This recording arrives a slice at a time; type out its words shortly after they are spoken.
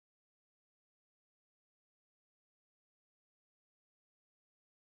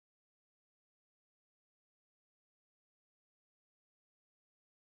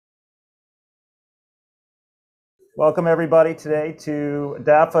Welcome everybody today to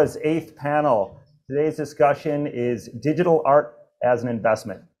DAFA's 8th panel. Today's discussion is digital art as an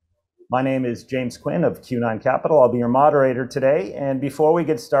investment. My name is James Quinn of Q9 Capital. I'll be your moderator today. And before we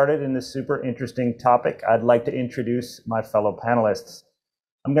get started in this super interesting topic, I'd like to introduce my fellow panelists.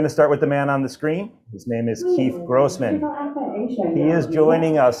 I'm going to start with the man on the screen. His name is Keith Grossman. He is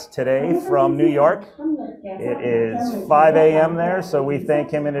joining us today from New York. It is 5 a.m. there, so we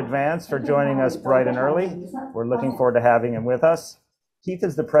thank him in advance for joining us bright and early. We're looking forward to having him with us. Keith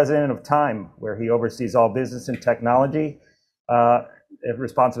is the president of Time, where he oversees all business and technology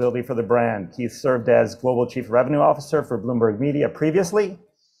responsibility for the brand. Keith served as Global Chief Revenue Officer for Bloomberg Media previously.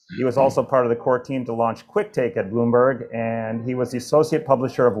 He was also part of the core team to launch QuickTake at Bloomberg, and he was the associate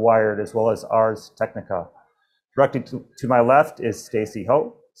publisher of Wired as well as Ars Technica. Directly to my left is Stacy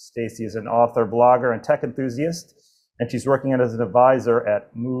Ho. Stacy is an author, blogger, and tech enthusiast, and she's working as an advisor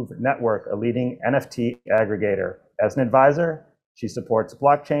at Move Network, a leading NFT aggregator. As an advisor, she supports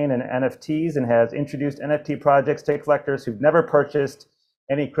blockchain and NFTs and has introduced NFT projects to collectors who've never purchased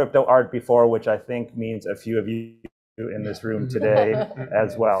any crypto art before, which I think means a few of you in this room today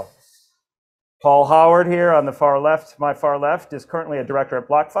as well. Paul Howard here on the far left, my far left, is currently a director at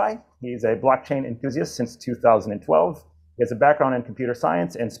BlockFi. He's a blockchain enthusiast since 2012. He has a background in computer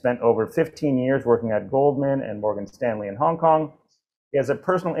science and spent over 15 years working at Goldman and Morgan Stanley in Hong Kong. He has a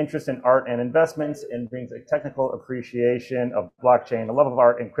personal interest in art and investments and brings a technical appreciation of blockchain, a love of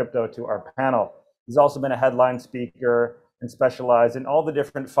art and crypto to our panel. He's also been a headline speaker and specialized in all the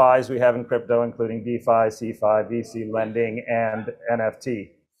different FIs we have in crypto, including DeFi, CFI, VC lending, and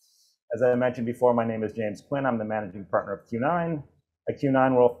NFT. As I mentioned before, my name is James Quinn. I'm the managing partner of Q9. At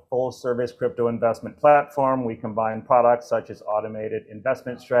Q9, we're a full-service crypto investment platform. We combine products such as automated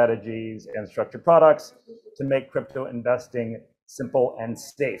investment strategies and structured products to make crypto investing simple and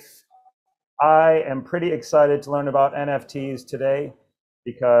safe. I am pretty excited to learn about NFTs today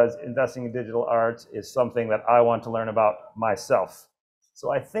because investing in digital art is something that I want to learn about myself.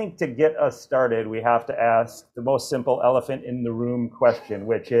 So I think to get us started, we have to ask the most simple elephant in the room question,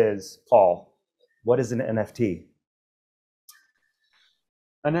 which is, Paul, what is an NFT?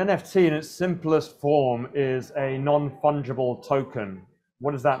 An NFT in its simplest form is a non-fungible token.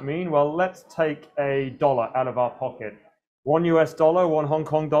 What does that mean? Well, let's take a dollar out of our pocket. $1 US, $1 Hong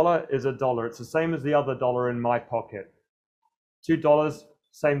Kong dollar is a dollar. It's the same as the other dollar in my pocket. $2,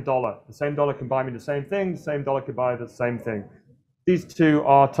 same dollar. The same dollar can buy me the same thing. The same dollar can buy the same thing. These two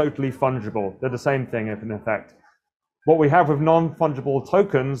are totally fungible. They're the same thing in effect. What we have with non-fungible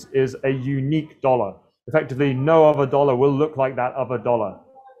tokens is a unique dollar. Effectively, no other dollar will look like that other dollar.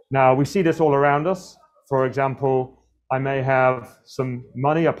 Now, we see this all around us. For example, I may have some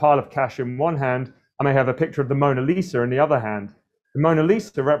money, a pile of cash in one hand. I may have a picture of the Mona Lisa in the other hand. The Mona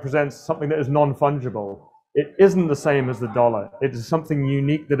Lisa represents something that is non-fungible. It isn't the same as the dollar. It is something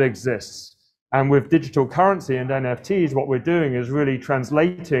unique that exists. And with digital currency and NFTs, what we're doing is really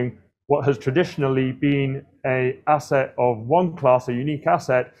translating what has traditionally been an asset of one class, a unique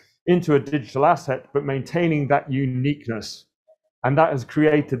asset, into a digital asset, but maintaining that uniqueness. And that has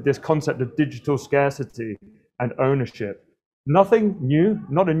created this concept of digital scarcity and ownership. Nothing new,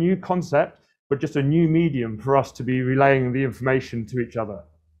 not a new concept, but just a new medium for us to be relaying the information to each other.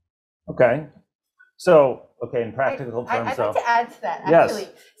 Okay. So, in practical terms. I'd like to add to that, actually.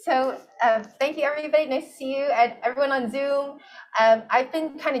 Yes. So, thank you, everybody. Nice to see you, and everyone on Zoom. I've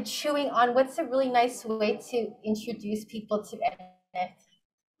been kind of chewing on what's a really nice way to introduce people to NFT.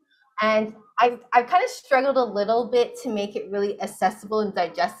 And I've kind of struggled a little bit to make it really accessible and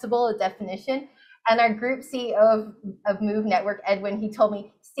digestible, a definition. And our group CEO of Move Network, Edwin, he told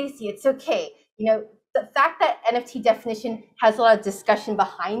me, Stacy, it's okay. You know, the fact that NFT definition has a lot of discussion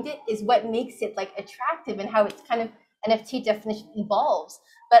behind it is what makes it like attractive and how it's kind of NFT definition evolves.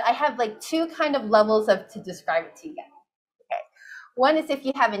 But I have like two kind of levels to describe it to you guys. Okay. One is if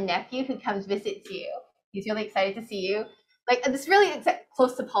you have a nephew who comes visit you, he's really excited to see you. Like this really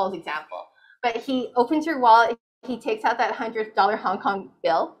close to Paul's example, but he opens your wallet, he takes out that $100 Hong Kong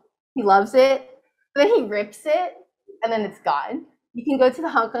bill, he loves it, then he rips it, and then it's gone. You can go to the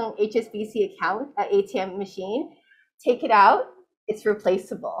Hong Kong HSBC account at ATM machine, take it out, it's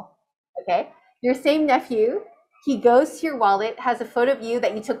replaceable, okay? Your same nephew, he goes to your wallet, has a photo of you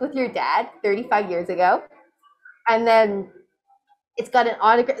that you took with your dad 35 years ago, and then it's got an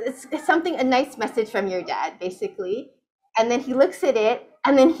autograph, it's something, a nice message from your dad, basically. And then he looks at it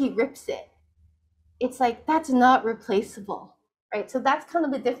and then he rips it. It's like, that's not replaceable, right? So that's kind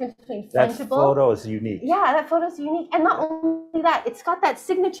of the difference between fungible. That photo is unique. Yeah, that photo is unique. And not only that, it's got that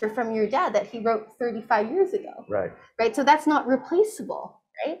signature from your dad that he wrote 35 years ago. Right. Right, so that's not replaceable,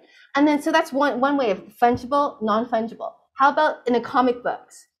 right? And then, so that's one way of fungible, non-fungible. How about in the comic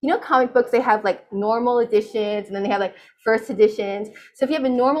books? You know, comic books, they have like normal editions and then they have like first editions. So if you have a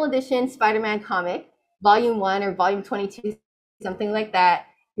normal edition Spider-Man comic, volume 1 or volume 22, something like that,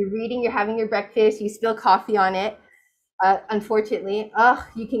 you're reading, you're having your breakfast, you spill coffee on it. Unfortunately,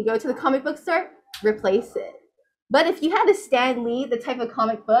 you can go to the comic book store, replace it. But if you had a Stan Lee, the type of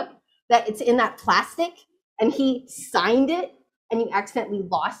comic book that it's in that plastic and he signed it and you accidentally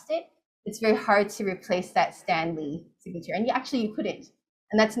lost it, it's very hard to replace that Stan Lee signature. And you couldn't.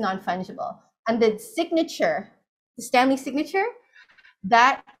 And that's non-fungible. And the signature, the Stan Lee signature,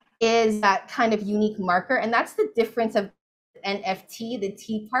 that is that kind of unique marker. And that's the difference of NFT. The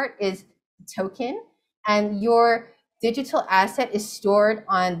T part is the token, and your digital asset is stored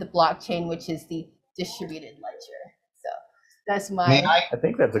on the blockchain, which is the distributed ledger. So that's my. I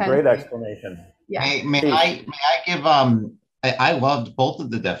think that's a great explanation. Yeah. May I give I loved both of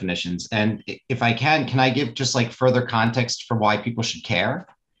the definitions, and if I can I give just like further context for why people should care?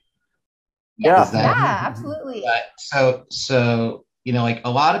 Yeah, absolutely. So you know, like a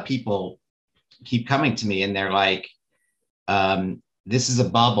lot of people keep coming to me and they're like, this is a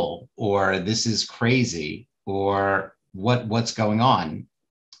bubble, or this is crazy, or what's going on?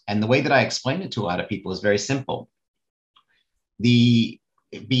 And the way that I explain it to a lot of people is very simple. The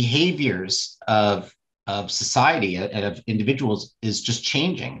behaviors of society and of individuals is just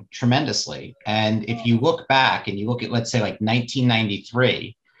changing tremendously. And if you look back and you look at, let's say, like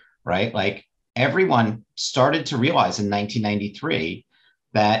 1993, right? Like everyone started to realize in 1993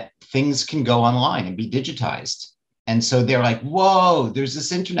 that things can go online and be digitized. And so they're like, whoa, there's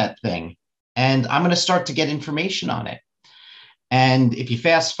this internet thing, and I'm going to start to get information on it. And if you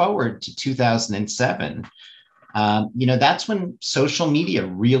fast forward to 2007, you know, that's when social media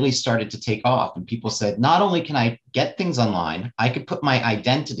really started to take off. And people said, not only can I get things online, I could put my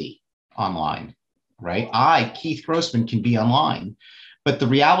identity online, right? I, Keith Grossman, can be online. But the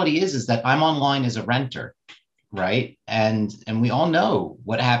reality is that I'm online as a renter, right? And we all know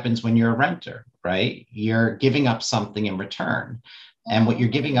what happens when you're a renter, right? You're giving up something in return. And what you're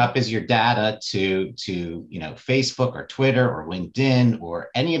giving up is your data to you know, Facebook or Twitter or LinkedIn or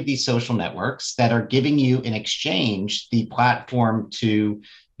any of these social networks that are giving you in exchange the platform to,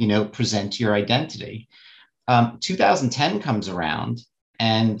 you know, present your identity. 2010 comes around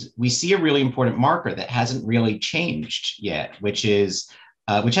and we see a really important marker that hasn't really changed yet, which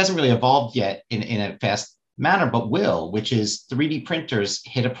hasn't really evolved yet in a fast manner, but will, which is 3D printers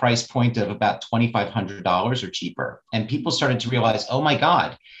hit a price point of about $2,500 or cheaper. And people started to realize, oh my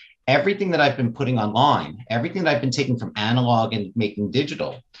God, everything that I've been putting online, everything that I've been taking from analog and making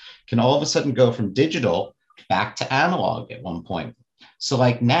digital can all of a sudden go from digital back to analog at one point. So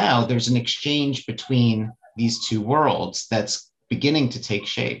like now there's an exchange between these two worlds that's beginning to take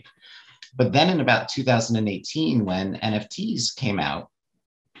shape. But then in about 2018, when NFTs came out,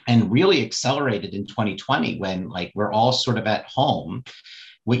 and really accelerated in 2020 when like we're all sort of at home,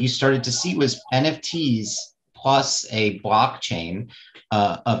 what you started to see was NFTs plus a blockchain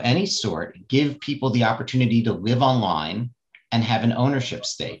of any sort give people the opportunity to live online and have an ownership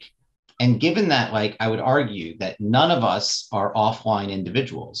stake. And given that, like, I would argue that none of us are offline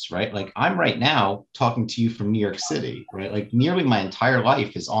individuals, right? Like I'm right now talking to you from New York City, right? Like nearly my entire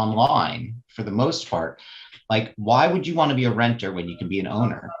life is online for the most part. Like, why would you want to be a renter when you can be an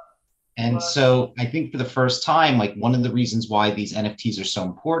owner? And so I think for the first time, like one of the reasons why these NFTs are so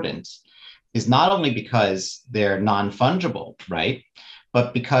important is not only because they're non-fungible, right?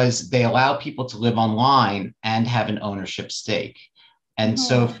 But because they allow people to live online and have an ownership stake. And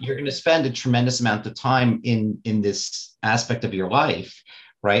so if you're going to spend a tremendous amount of time in this aspect of your life,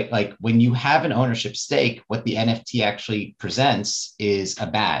 right? Like when you have an ownership stake, what the NFT actually presents is a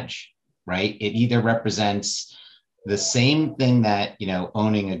badge, right? It either represents the same thing that, you know,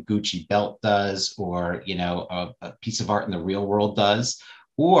 owning a Gucci belt does, or, you know, a piece of art in the real world does,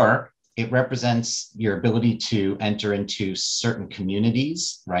 or it represents your ability to enter into certain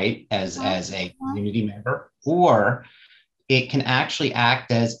communities, right? As a community member, or it can actually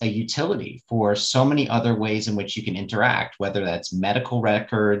act as a utility for so many other ways in which you can interact, whether that's medical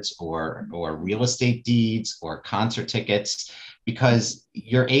records or real estate deeds or concert tickets, because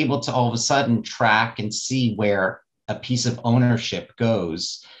you're able to all of a sudden track and see where a piece of ownership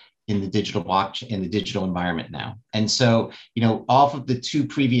goes in the digital blockchain, in the digital environment now. And so, you know, off of the two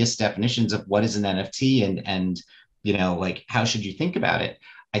previous definitions of what is an NFT and you know, like how should you think about it?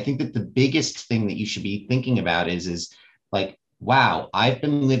 I think that the biggest thing that you should be thinking about is like, wow, I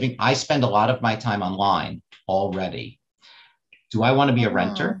spend a lot of my time online already. Do I want to be a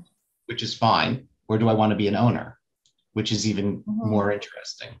renter, which is fine, or do I want to be an owner? which is even more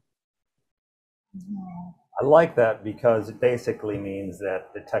interesting. I like that because it basically means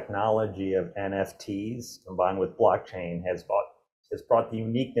that the technology of NFTs combined with blockchain has brought the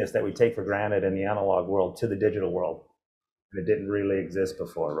uniqueness that we take for granted in the analog world to the digital world. And it didn't really exist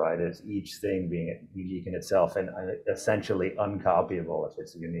before, right? It's each thing being unique in itself and essentially uncopyable if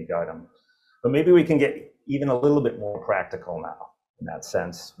it's a unique item. But maybe we can get even a little bit more practical now in that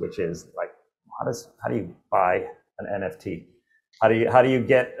sense, which is like, how do you buy an NFT? How do you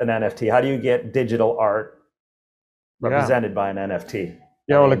get an NFT? How do you get digital art represented by an NFT?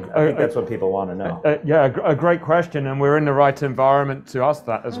 Yeah, well, I think that's what people want to know. Yeah, a great question, and we're in the right environment to ask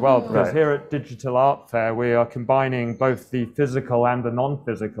that as well, because here at Digital Art Fair, we are combining both the physical and the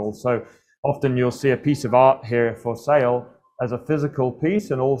non-physical. So often you'll see a piece of art here for sale as a physical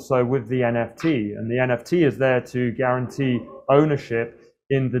piece and also with the NFT. And the NFT is there to guarantee ownership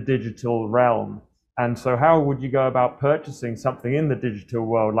in the digital realm. And so how would you go about purchasing something in the digital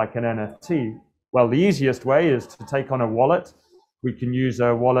world like an NFT? Well, the easiest way is to take on a wallet. We can use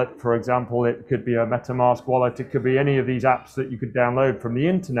a wallet, for example, it could be a MetaMask wallet. It could be any of these apps that you could download from the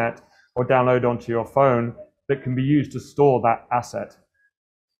internet or download onto your phone that can be used to store that asset.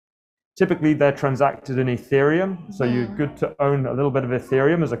 Typically, they're transacted in Ethereum. So you're good to own a little bit of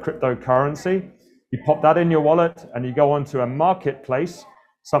Ethereum as a cryptocurrency. You pop that in your wallet and you go onto a marketplace,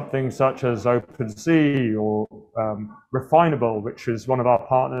 something such as OpenSea or Refinable, which is one of our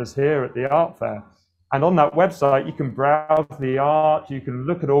partners here at the art fair. And on that website, you can browse the art, you can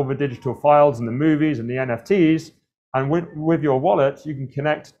look at all the digital files and the movies and the NFTs. And with your wallet, you can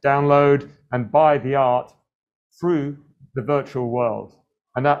connect, download, and buy the art through the virtual world.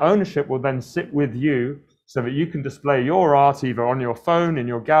 And that ownership will then sit with you so that you can display your art either on your phone, in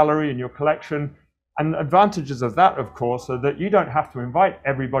your gallery, in your collection. And advantages of that, of course, are that you don't have to invite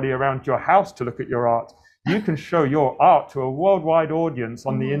everybody around your house to look at your art. You can show your art to a worldwide audience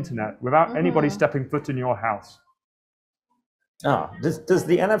on the internet without anybody stepping foot in your house. Does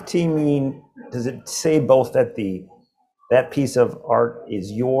the NFT mean, does it say both that that piece of art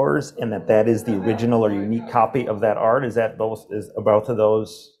is yours and that is the original or unique copy of that art? Is both of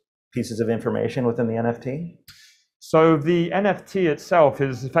those pieces of information within the NFT? So the NFT itself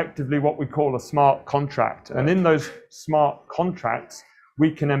is effectively what we call a smart contract. And in those smart contracts, we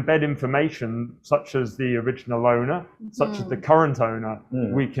can embed information such as the original owner, such as the current owner.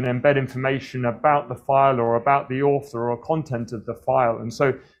 We can embed information about the file or about the author or content of the file. And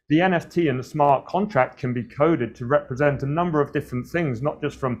so the NFT and the smart contract can be coded to represent a number of different things, not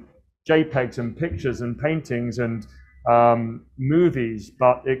just from JPEGs and pictures and paintings and movies,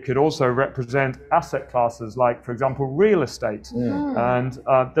 but it could also represent asset classes like, for example, real estate. And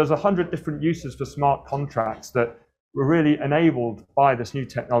there's 100 different uses for smart contracts that were really enabled by this new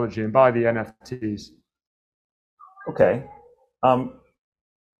technology and by the NFTs. Okay.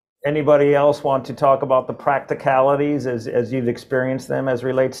 Anybody else want to talk about the practicalities as you've experienced them as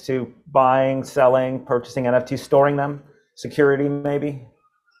relates to buying, selling, purchasing NFTs, storing them, security maybe?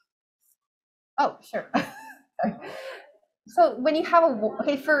 Oh, sure. So when you have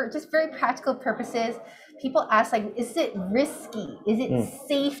for just very practical purposes, people ask like, is it risky? Is it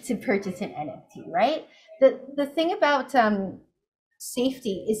safe to purchase an NFT, right? The thing about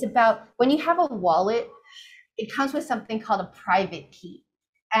safety is about when you have a wallet, it comes with something called a private key.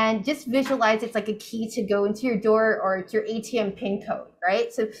 And just visualize it's like a key to go into your door or it's your ATM PIN code,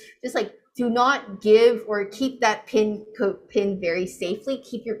 right? So just like do not give or keep that PIN very safely.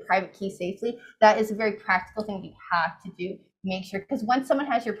 Keep your private key safely. That is a very practical thing you have to do. Make sure, because once someone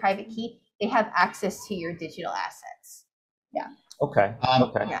has your private key, they have access to your digital assets. Yeah. Okay.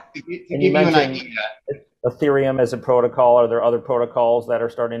 Okay. Yeah. And you mentioned Ethereum as a protocol. Are there other protocols that are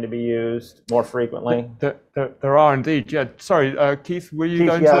starting to be used more frequently? There are indeed. Yeah. Sorry, Keith, were you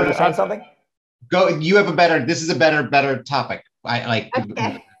going to add something? Go. You have a better. This is a better topic. I like.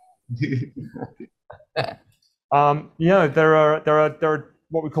 Okay. There are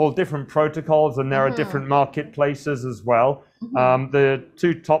what we call different protocols, and there are different marketplaces as well. The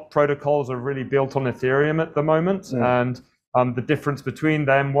two top protocols are really built on Ethereum at the moment, and the difference between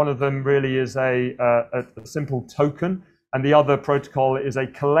them, one of them really is a simple token, and the other protocol is a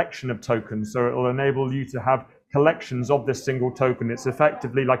collection of tokens. So it will enable you to have collections of this single token. It's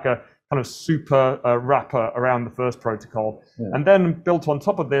effectively like a kind of super wrapper around the first protocol. And then built on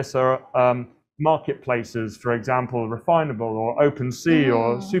top of this are marketplaces, for example, Refinable or OpenSea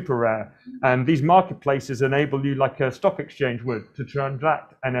or SuperRare. And these marketplaces enable you, like a stock exchange would, to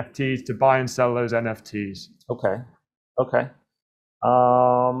transact NFTs, to buy and sell those NFTs. Okay. Okay.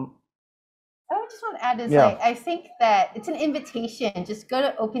 I just want to add is I think that it's an invitation. Just go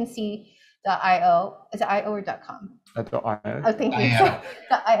to OpenSea, .io. Is it .io or .com? .io. Oh, thank you.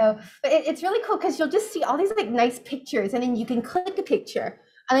 .io. But it's really cool because you'll just see all these like nice pictures, and then you can click a picture,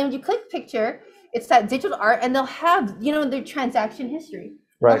 and then when you click picture, it's that digital art, and they'll have, you know, their transaction history.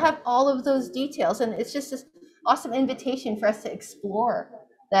 Right. They'll have all of those details, and it's just this awesome invitation for us to explore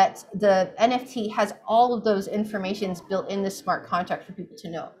that the NFT has all of those informations built in the smart contract for people to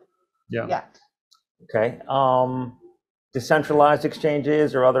know. Yeah. Okay. Decentralized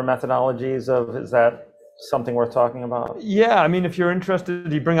exchanges or other methodologies is that something worth talking about? Yeah, I mean, if you're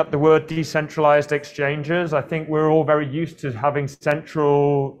interested, you bring up the word decentralized exchanges. I think we're all very used to having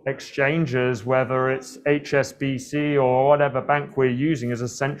central exchanges, whether it's HSBC or whatever bank we're using as a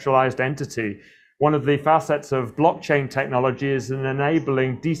centralized entity. One of the facets of blockchain technology is in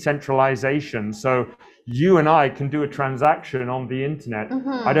enabling decentralization. So you and I can do a transaction on the internet.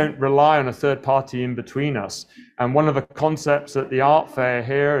 I don't rely on a third party in between us. And one of the concepts at the art fair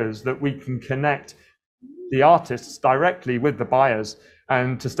here is that we can connect the artists directly with the buyers.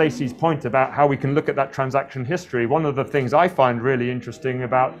 And to Stacy's point about how we can look at that transaction history, one of the things I find really interesting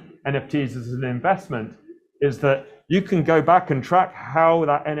about NFTs as an investment is that you can go back and track how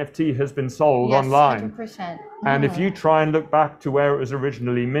that NFT has been sold online. 100%. And if you try and look back to where it was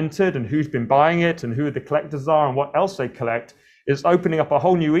originally minted and who's been buying it and who the collectors are and what else they collect, it's opening up a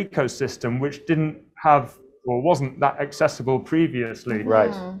whole new ecosystem which didn't have or wasn't that accessible previously.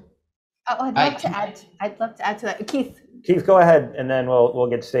 Right. Oh, I'd love to add to that. Keith, go ahead, and then we'll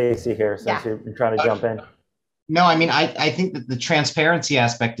get Stacy here since you're trying to jump in. No, I mean, I think that the transparency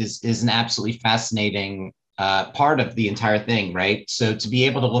aspect is an absolutely fascinating part of the entire thing, right? So to be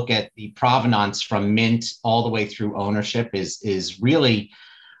able to look at the provenance from mint all the way through ownership is really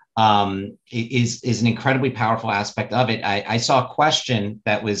is an incredibly powerful aspect of it. I saw a question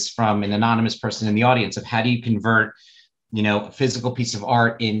that was from an anonymous person in the audience of how do you convert, you know, a physical piece of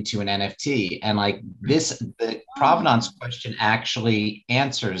art into an NFT? And like this, the provenance question actually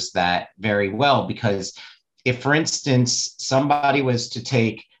answers that very well, because if, for instance, somebody was to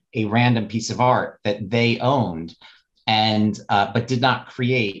take a random piece of art that they owned and but did not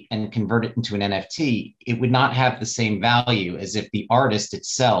create and convert it into an NFT, it would not have the same value as if the artist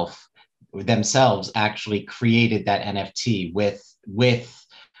itself themselves actually created that NFT with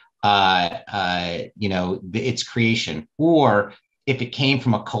you know, its creation, or if it came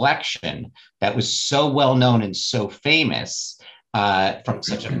from a collection that was so well known and so famous from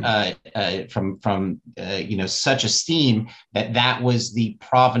such a you know, such esteem that was the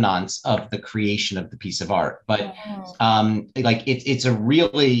provenance of the creation of the piece of art. But like it's a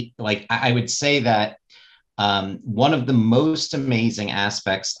really, like I would say that one of the most amazing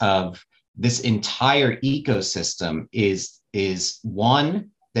aspects of this entire ecosystem is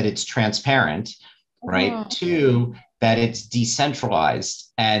one, that it's transparent, right? Two, that it's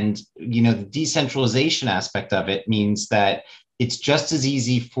decentralized. And, you know, the decentralization aspect of it means that it's just as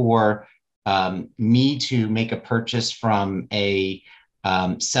easy for me to make a purchase from a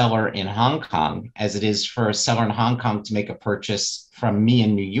seller in Hong Kong as it is for a seller in Hong Kong to make a purchase from me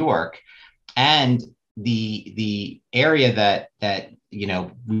in New York. And the area that you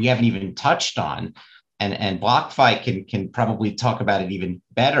know, we haven't even touched on, and BlockFi can probably talk about it even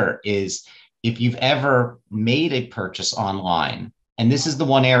better, is if you've ever made a purchase online, and this is the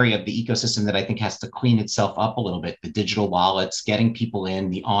one area of the ecosystem that I think has to clean itself up a little bit, the digital wallets, getting people in,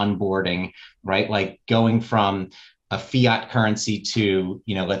 the onboarding, right? Like going from a fiat currency to,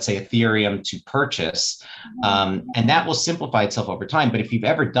 you know, let's say Ethereum to purchase, and that will simplify itself over time. But if you've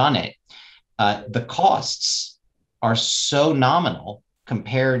ever done it, the costs are so nominal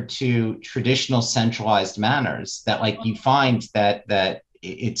compared to traditional centralized manners that, like, you find that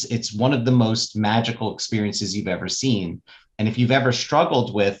it's one of the most magical experiences you've ever seen. And if you've ever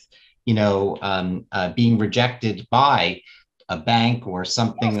struggled with, you know, being rejected by a bank or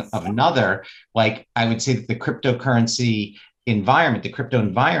something of another, like, I would say that the cryptocurrency environment, the crypto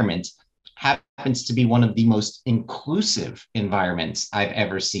environment, happens to be one of the most inclusive environments I've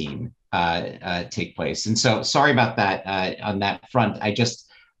ever seen take place. And so, sorry about that on that front. I just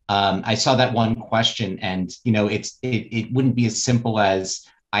I saw that one question, and you know, it wouldn't be as simple as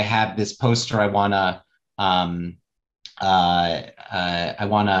I have this poster I wanna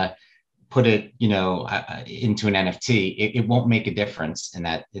put it, you know, into an NFT. It won't make a difference in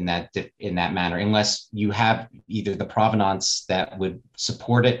that manner unless you have either the provenance that would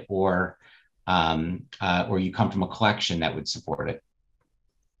support it, or you come from a collection that would support it.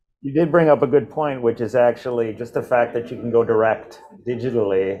 You did bring up a good point, which is actually just the fact that you can go direct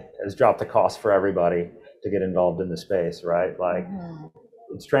digitally has dropped the cost for everybody to get involved in the space, right? Like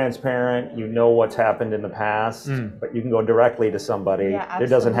it's transparent. You know what's happened in the past, but you can go directly to somebody. Yeah, there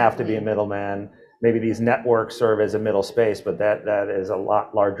doesn't have to be a absolutely. middleman. Maybe these networks serve as a middle space, but that is a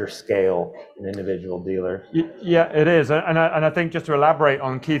lot larger scale an individual dealer. Yeah, it is. And I think just to elaborate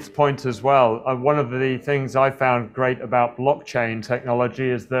on Keith's point as well, one of the things I found great about blockchain technology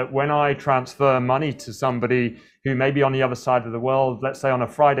is that when I transfer money to somebody who may be on the other side of the world, let's say on a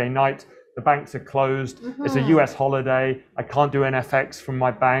Friday night, the banks are closed, it's a US holiday, I can't do NFX from my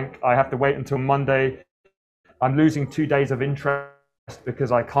bank, I have to wait until Monday, I'm losing 2 days of interest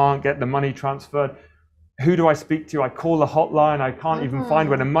because I can't get the money transferred. Who do I speak to? I call the hotline. I can't even find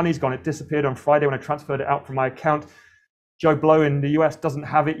where the money's gone. It disappeared on Friday when I transferred it out from my account. Joe Blow in the US doesn't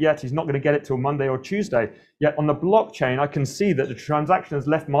have it yet. He's not going to get it till Monday or Tuesday. Yet on the blockchain, I can see that the transaction has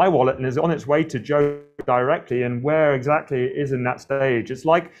left my wallet and is on its way to Joe directly, and where exactly it is in that stage. It's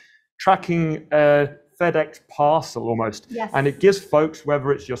like tracking a FedEx parcel almost. Yes. And it gives folks,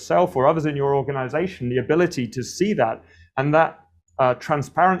 whether it's yourself or others in your organization, the ability to see that. And that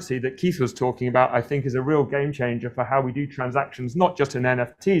transparency that Keith was talking about, I think, is a real game changer for how we do transactions, not just in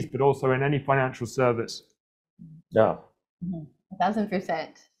NFTs, but also in any financial service. Yeah. 1,000%.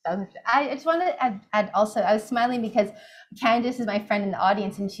 I just want to add also, I was smiling because Candace is my friend in the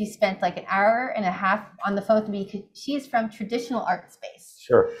audience, and she spent like an hour and a half on the phone with me because she's from traditional art space.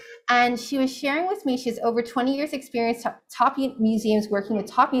 Sure. And she was sharing with me, she has over 20 years experience, top museums, working with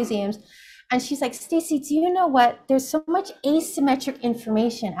top museums. And she's like, Stacy, do you know what? There's so much asymmetric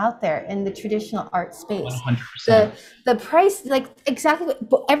information out there in the traditional art space. 100%. The price, like exactly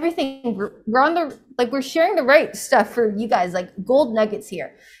everything. We're on the, like, we're sharing the right stuff for you guys. Like gold nuggets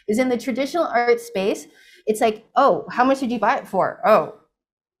here is in the traditional art space. It's like, oh, how much did you buy it for? Oh,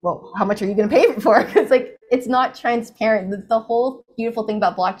 well, how much are you going to pay it for? Because like it's not transparent. The whole beautiful thing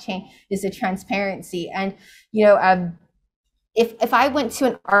about blockchain is the transparency. And you know, if I went to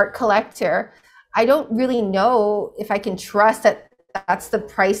an art collector, I don't really know if I can trust that that's the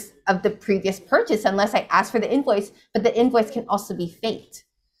price of the previous purchase unless I ask for the invoice, but the invoice can also be faked.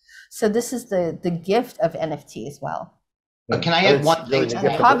 So this is the gift of NFT as well. But can I add one thing to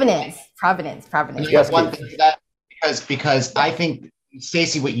that? Provenance. Yes, one thing to that, because I think,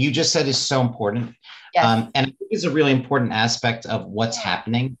 Stacy, what you just said is so important. Yes. And I think is a really important aspect of what's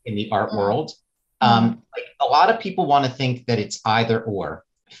happening in the art world. Like a lot of people want to think that it's either or,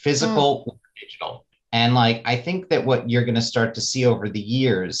 physical or digital. And like, I think that what you're going to start to see over the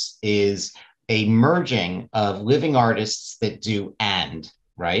years is a merging of living artists that do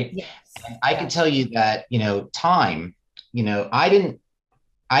right? Yes. And I can tell you that, you know, time, you know, I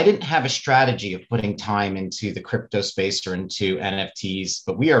didn't have a strategy of putting time into the crypto space or into NFTs,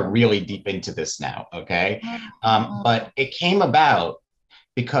 but we are really deep into this now. Okay. But it came about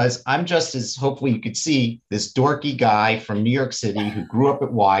because I'm just, as hopefully you could see, this dorky guy from New York City who grew up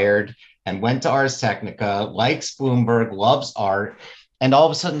at Wired and went to Ars Technica, likes Bloomberg, loves art, and all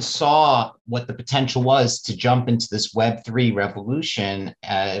of a sudden saw what the potential was to jump into this Web3 revolution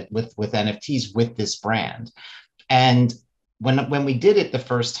with NFTs with this brand. And when we did it the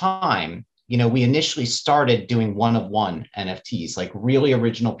first time, you know, we initially started doing one-of-one NFTs, like really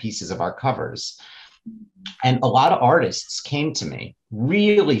original pieces of our covers. And a lot of artists came to me,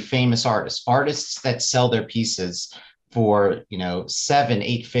 really famous artists that sell their pieces for, you know,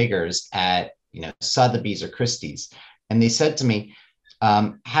 7-8 figures at, you know, Sotheby's or Christie's. And they said to me,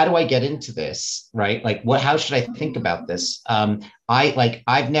 how do I get into this? Right? Like, how should I think about this?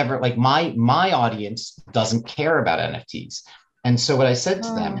 I've never, like, my audience doesn't care about NFTs. And so what I said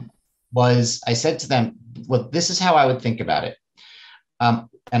to them was, well, this is how I would think about it.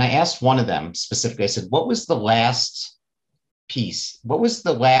 And I asked one of them specifically, I said, what was the last piece? What was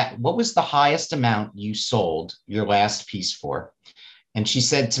the highest amount you sold your last piece for? And she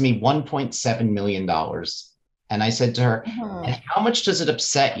said to me, $1.7 million. And I said to her, and how much does it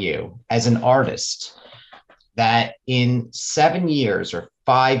upset you as an artist that in 7 years or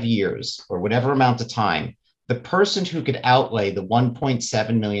 5 years or whatever amount of time, the person who could outlay the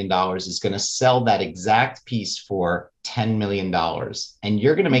 $1.7 million is going to sell that exact piece for $10 million, and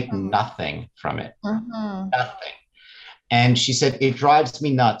you're going to make nothing from it, nothing. And she said, it drives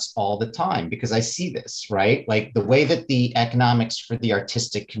me nuts all the time because I see this, right? Like the way that the economics for the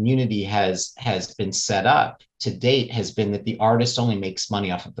artistic community has been set up to date has been that the artist only makes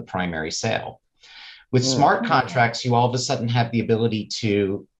money off of the primary sale. With smart contracts, you all of a sudden have the ability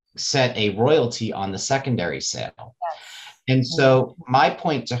to set a royalty on the secondary sale. And so my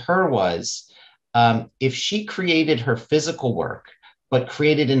point to her was, if she created her physical work, but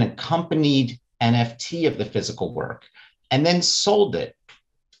created an accompanied NFT of the physical work, and then sold it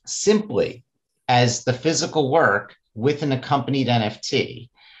simply as the physical work with an accompanied NFT,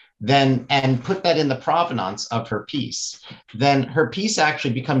 then and put that in the provenance of her piece, then her piece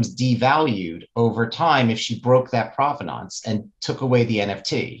actually becomes devalued over time if she broke that provenance and took away the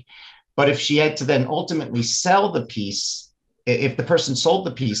NFT. But if she had to then ultimately sell the piece, if the person sold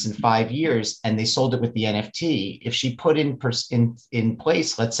the piece in 5 years and they sold it with the NFT, if she put in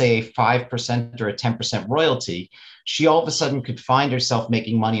place, let's say a 5% or a 10% royalty, she all of a sudden could find herself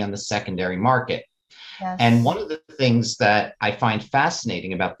making money on the secondary market. Yes. And one of the things that I find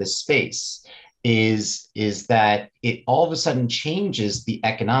fascinating about this space is that it all of a sudden changes the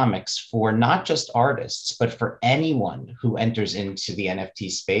economics for not just artists, but for anyone who enters into the NFT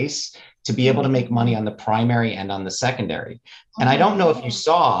space to be able to make money on the primary and on the secondary. And I don't know if you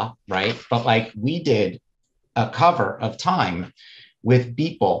saw, right, but like we did a cover of Time with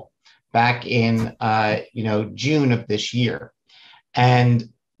Beeple back in June of this year. And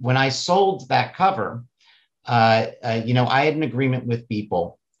when I sold that cover, I had an agreement with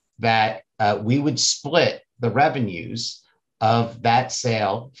Beeple that we would split the revenues of that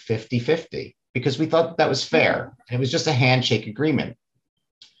sale 50-50 because we thought that was fair. It was just a handshake agreement.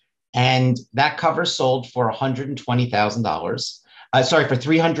 And that cover sold for $120,000. For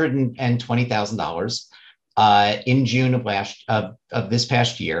 $320,000 in June of this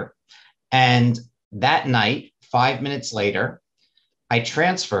past year. And that night, 5 minutes later, I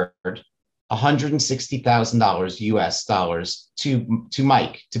transferred $160,000 US dollars to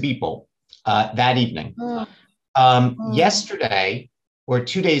Mike, to Beeple, that evening. Yesterday or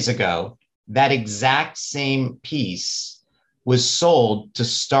 2 days ago, that exact same piece was sold to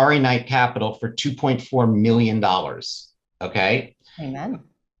Starry Night Capital for $2.4 million. Okay. Amen.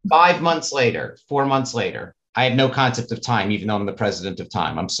 5 months later, 4 months later, I have no concept of time, even though I'm the president of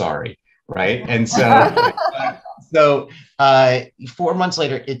time. I'm sorry. Right. And so, 4 months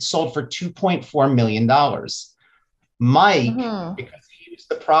later, it sold for $2.4 million. Mike, because he used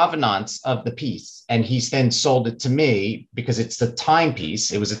the provenance of the piece, and he's then sold it to me because it's the Time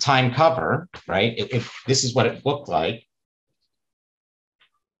piece. It was a Time cover, right? If this is what it looked like,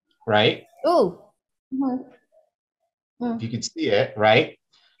 right? Ooh. If you could see it, right?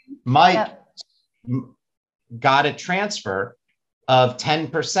 Mike got a transfer of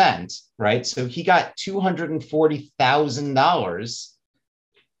 10%, right? So he got $240,000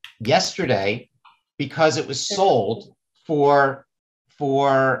 yesterday because it was sold for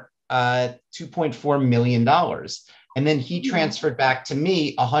 $2.4 million. And then he transferred back to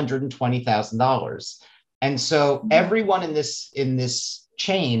me $120,000. And so everyone in this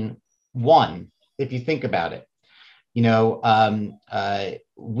chain won, if you think about it.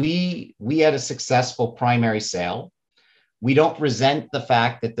 We had a successful primary sale. We don't resent the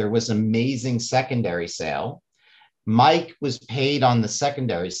fact that there was an amazing secondary sale. Mike was paid on the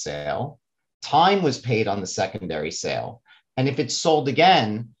secondary sale. Time was paid on the secondary sale. And if it's sold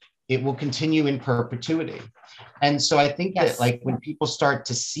again, it will continue in perpetuity. And so I think that like when people start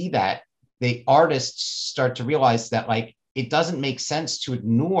to see that, the artists start to realize that like it doesn't make sense to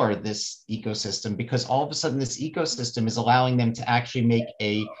ignore this ecosystem because all of a sudden this ecosystem is allowing them to actually make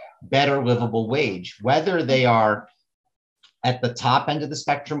a better livable wage, whether they are at the top end of the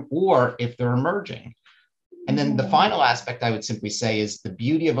spectrum or if they're emerging. And then the final aspect I would simply say is the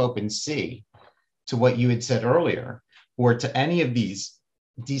beauty of OpenSea, to what you had said earlier, or to any of these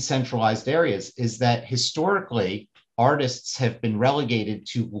decentralized areas, is that historically artists have been relegated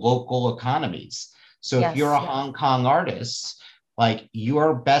to local economies. So if you're a Hong Kong artist, like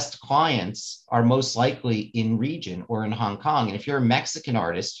your best clients are most likely in region or in Hong Kong. And if you're a Mexican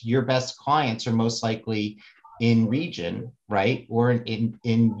artist, your best clients are most likely in region, right? Or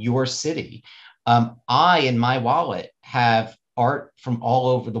in your city. I, in my wallet, have art from all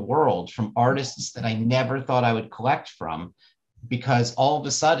over the world, from artists that I never thought I would collect from, because all of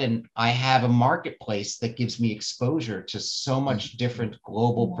a sudden I have a marketplace that gives me exposure to so much different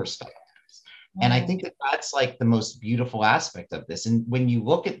global perspectives. And I think that that's like the most beautiful aspect of this. And when you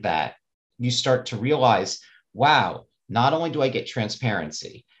look at that, you start to realize, wow, not only do I get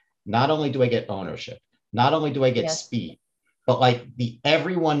transparency, not only do I get ownership, not only do I get speed, but like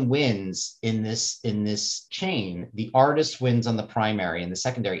everyone wins in this chain. The artist wins on the primary and the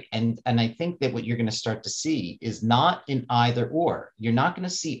secondary. And I think that what you're going to start to see is not in either or. You're not going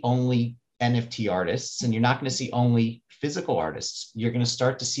to see only NFT artists, and you're not going to see only physical artists. You're going to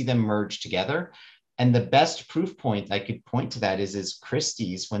start to see them merge together. And the best proof point I could point to that is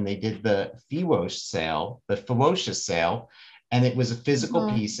Christie's, when they did the ferocious sale, and it was a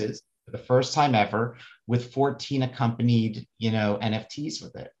physical pieces for the first time ever, with 14 accompanied, NFTs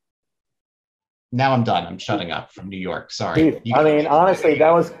with it. Now I'm done. I'm shutting up from New York. Sorry. I mean, honestly,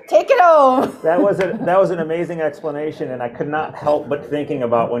 that was Take it home. that was an amazing explanation, and I could not help but thinking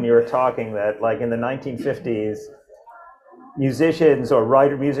about when you were talking that, like in the 1950s, musicians or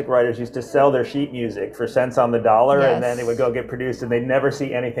music writers used to sell their sheet music for cents on the dollar, Yes. and then it would go get produced, and they'd never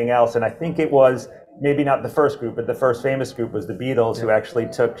see anything else. And I think it was maybe not the first group, but the first famous group was the Beatles, who actually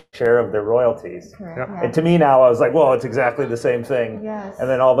took share of their royalties. Correct. Yeah. And to me now, I was like, well, it's exactly the same thing. Yes. And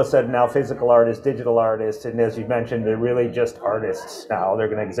then all of a sudden now physical artists, digital artists, and as you mentioned, they're really just artists now. They're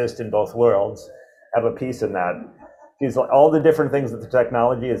going to exist in both worlds, have a piece in that. It's like all the different things that the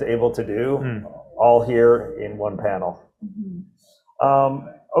technology is able to do, all here in one panel.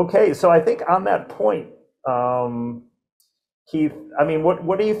 Okay, so I think on that point, Keith, I mean,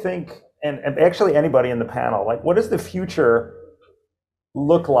 what do you think, and actually anybody in the panel, like what does the future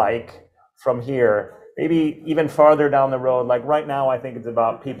look like from here? Maybe even farther down the road, like right now, I think it's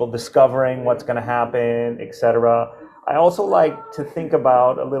about people discovering what's going to happen, etc. I also like to think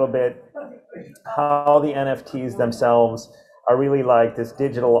about a little bit how the NFTs themselves are really like this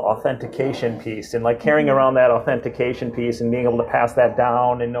digital authentication piece, and like carrying around that authentication piece and being able to pass that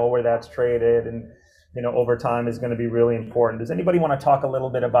down and know where that's traded, and over time is going to be really important. Does anybody want to talk a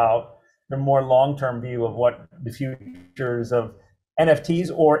little bit about the more long-term view of what the futures of NFTs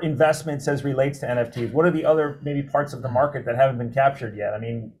or investments as relates to NFTs? What are the other maybe parts of the market that haven't been captured yet? I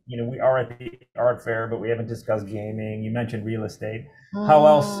mean, we are at the art fair, but we haven't discussed gaming. You mentioned real estate. How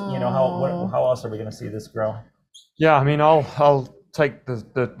else, how else are we going to see this grow? Yeah, I mean, I'll take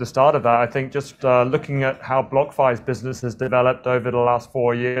the start of that. I think just looking at how BlockFi's business has developed over the last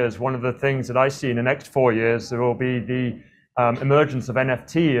 4 years, one of the things that I see in the next 4 years, there will be the emergence of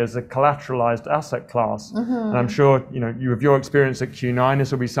NFT as a collateralized asset class. And I'm sure, you have your experience at Q9,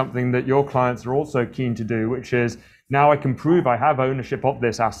 this will be something that your clients are also keen to do, which is now I can prove I have ownership of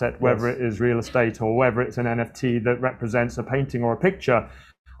this asset, whether it is real estate or whether it's an NFT that represents a painting or a picture.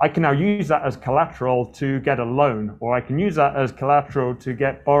 I can now use that as collateral to get a loan, or I can use that as collateral to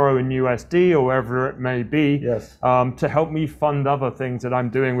borrow in USD or wherever it may be, to help me fund other things that I'm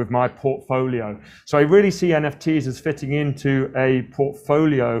doing with my portfolio. So I really see NFTs as fitting into a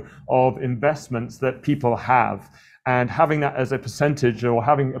portfolio of investments that people have. And having that as a percentage, or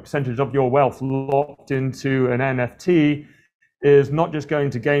having a percentage of your wealth locked into an NFT, is not just going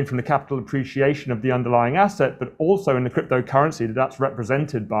to gain from the capital appreciation of the underlying asset, but also in the cryptocurrency that that's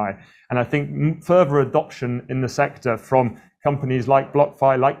represented by. And I think further adoption in the sector from companies like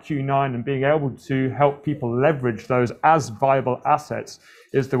BlockFi, like Q9, and being able to help people leverage those as viable assets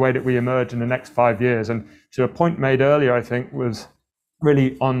is the way that we emerge in the next 5 years. And to a point made earlier, I think, was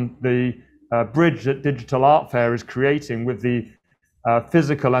really on the bridge that Digital Art Fair is creating with the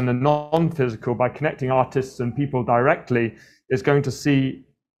physical and the non-physical, by connecting artists and people directly, is going to see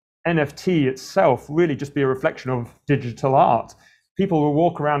NFT itself really just be a reflection of digital art. People will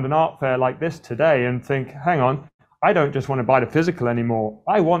walk around an art fair like this today and think, hang on, I don't just want to buy the physical anymore.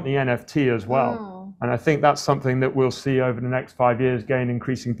 I want the NFT as well. And I think that's something that we'll see over the next 5 years gain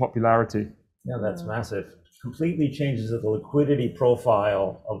increasing popularity. Yeah, that's massive. Completely changes the liquidity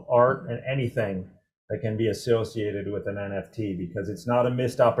profile of art and anything that can be associated with an NFT, because it's not a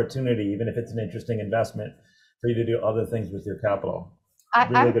missed opportunity, even if it's an interesting investment, for you to do other things with your capital.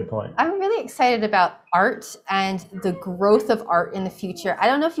 Really good point. I'm really excited about art and the growth of art in the future. I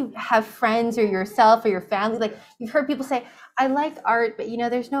don't know if you have friends or yourself or your family, like you've heard people say, I like art, but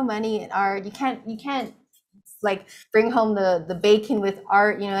there's no money in art. You can't like bring home the bacon with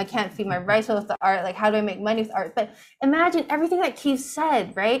art. I can't feed my rice with the art. Like, how do I make money with art? But imagine everything that Keith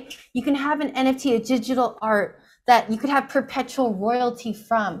said, right? You can have an NFT, a digital art that you could have perpetual royalty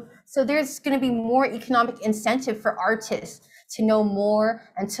from. So there's going to be more economic incentive for artists to know more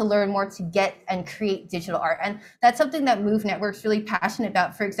and to learn more to get and create digital art. And that's something that Move Network's really passionate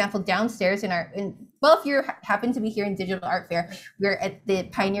about. For example, downstairs if you happen to be here in Digital Art Fair, we're at the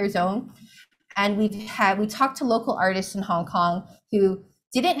Pioneer Zone. And we talked to local artists in Hong Kong who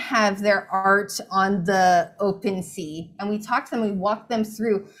didn't have their art on the open sea. And we talked to them, we walked them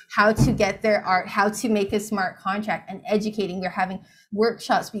through how to get their art, how to make a smart contract, and educating. We're having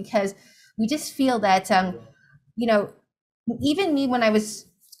workshops because we just feel that, even me, when I was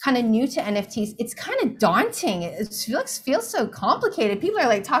kind of new to NFTs, it's kind of daunting. It feels so complicated. People are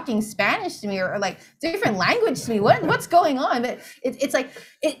like talking Spanish to me or like different language to me. What's going on? But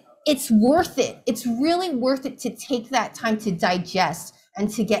it's worth it. It's really worth it to take that time to digest and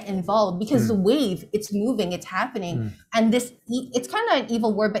to get involved, because the wave, it's moving, it's happening. And it's kind of an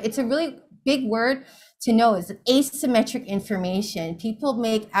evil word, but it's a really big word to know is that asymmetric information, people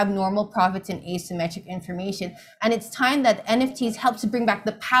make abnormal profits in asymmetric information. And it's time that NFTs help to bring back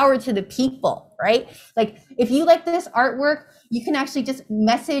the power to the people, right? Like if you like this artwork, you can actually just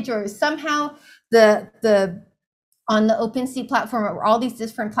message or somehow on the OpenSea platform or all these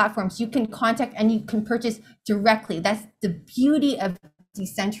different platforms, you can contact and you can purchase directly. That's the beauty of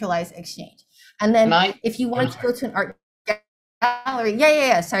decentralized exchange. And then if you want to go to an art gallery,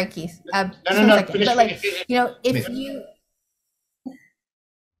 sorry, Keith. No, but like, you know, if you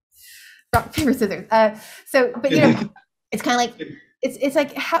rock paper scissors. But you know, it's kind of like it's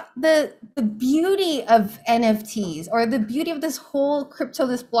like how the beauty of NFTs or the beauty of this whole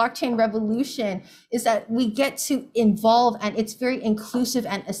this blockchain revolution is that we get to involve, and it's very inclusive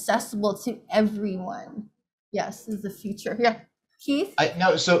and accessible to everyone. Yes, this is the future. Yeah. Keith?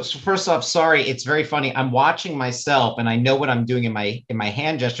 No, so first off, sorry, it's very funny. I'm watching myself and I know what I'm doing in my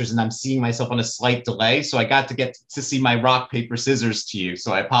hand gestures, and I'm seeing myself on a slight delay. So I got to get to see my rock, paper, scissors to you.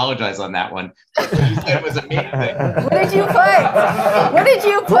 So I apologize on that one. But what you said was amazing. What did you put? What did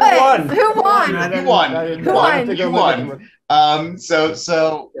you put? Who won? You won. Who won? You won.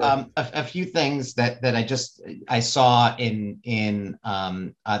 A few things that I saw in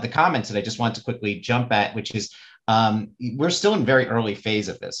the comments that I just want to quickly jump at, which is we're still in very early phase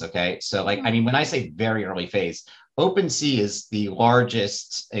of this. Okay. So like, I mean, when I say very early phase, OpenSea is the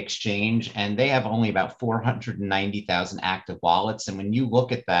largest exchange and they have only about 490,000 active wallets. And when you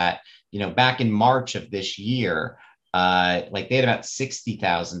look at that, you know, back in March of this year, like they had about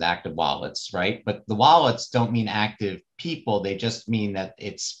 60,000 active wallets, right? But the wallets don't mean active people. They just mean that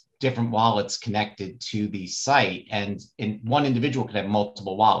it's different wallets connected to the site, and one individual could have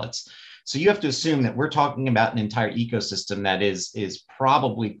multiple wallets. So you have to assume that we're talking about an entire ecosystem that is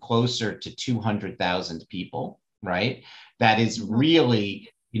probably closer to 200,000 people, right? That is really,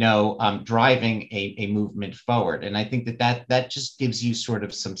 you know, driving a movement forward. And I think that just gives you sort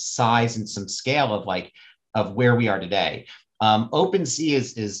of some size and some scale of where we are today.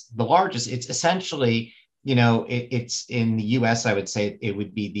 OpenSea is the largest. It's essentially, you know, it's in the US, I would say it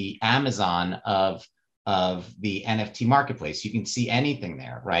would be the Amazon of the NFT marketplace. You can see anything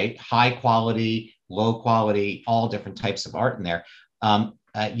there, right? High quality, low quality, all different types of art in there.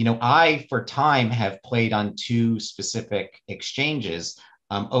 You know, I, for time, have played on two specific exchanges.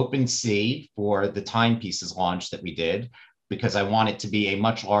 OpenSea for the timepieces launch that we did, because I want it to be a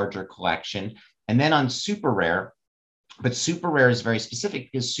much larger collection. And then on Super Rare, but Super Rare is very specific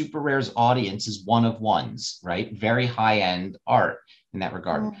because Super Rare's audience is one of ones, right? Very high-end art in that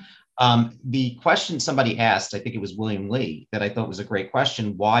regard. The question somebody asked, I think it was William Lee, that I thought was a great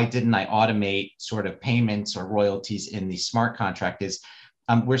question. Why didn't I automate sort of payments or royalties in the smart contract? Is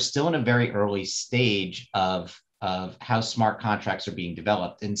we're still in a very early stage of how smart contracts are being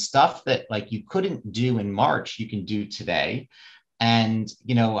developed, and stuff that like you couldn't do in March, you can do today. And,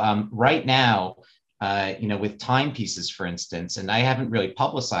 you know, right now, you know, with timepieces, for instance, and I haven't really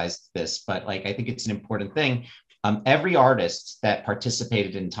publicized this, but like, I think it's an important thing. Every artist that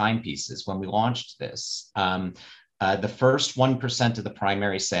participated in timepieces when we launched this, the first 1% of the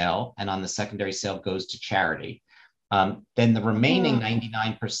primary sale and on the secondary sale goes to charity. Then the remaining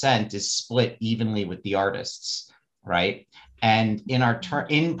 99% is split evenly with the artists, right? And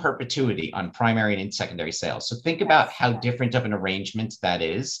in perpetuity on primary and in secondary sales. So think about how different of an arrangement that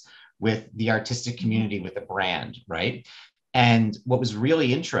is with the artistic community, with a brand, right? And what was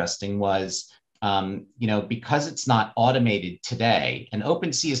really interesting was, you know, because it's not automated today, and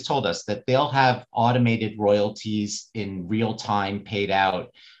OpenSea has told us that they'll have automated royalties in real time paid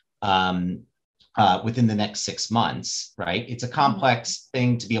out within the next 6 months, right? It's a complex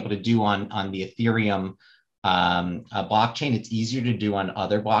thing to be able to do on the Ethereum blockchain. It's easier to do on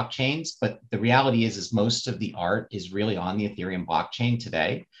other blockchains, but the reality is most of the art is really on the Ethereum blockchain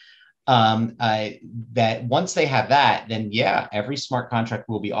today. That once they have that, then yeah, every smart contract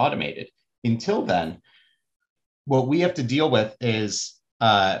will be automated. Until then, what we have to deal with is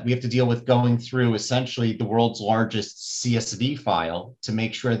we have to deal with going through essentially the world's largest CSV file to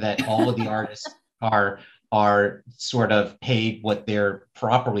make sure that all of the artists are sort of paid what they're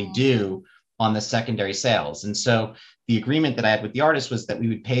properly due on the secondary sales. And so the agreement that I had with the artist was that we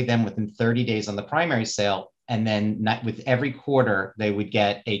would pay them within 30 days on the primary sale. And then with every quarter, they would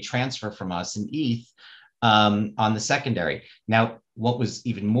get a transfer from us in ETH on the secondary. Now, what was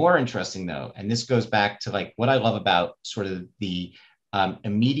even more interesting though, and this goes back to like what I love about sort of the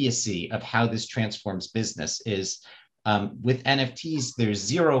immediacy of how this transforms business is with NFTs, there's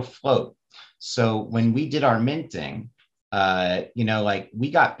zero float. So when we did our minting, you know, like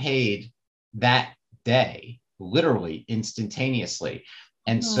we got paid that day, literally instantaneously.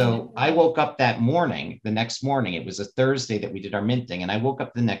 And so I woke up that morning, the next morning, it was a Thursday that we did our minting. And I woke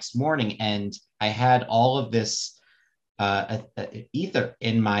up the next morning and I had all of this Ether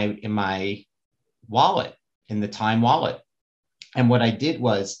in my wallet, in the Time wallet. And what I did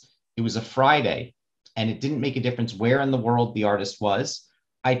was, it was a Friday and it didn't make a difference where in the world the artist was.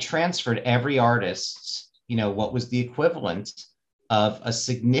 I transferred every artist's, what was the equivalent of a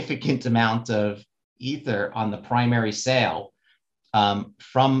significant amount of Ether on the primary sale,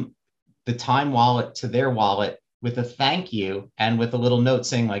 from the Time wallet to their wallet, with a thank you and with a little note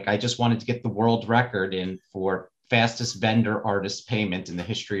saying, like, I just wanted to get the world record in for fastest vendor artist payment in the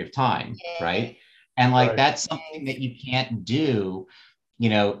history of time, right? And like, that's something that you can't do,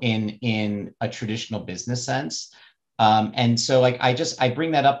 in a traditional business sense. And so like, I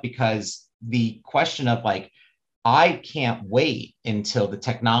bring that up because the question of like, I can't wait until the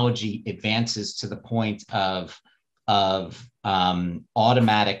technology advances to the point of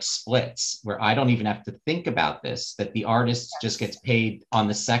automatic splits, where I don't even have to think about this, that the artist just gets paid on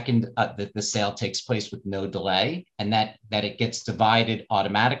the second that the sale takes place with no delay, and that it gets divided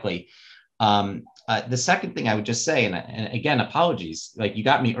automatically. The second thing I would just say, and again, apologies, like you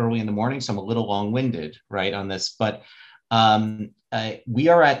got me early in the morning, so I'm a little long-winded, right, on this, but we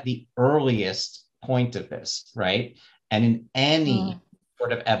are at the earliest point of this, right? And in any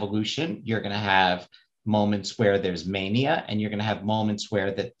sort of evolution, you're going to have moments where there's mania, and you're going to have moments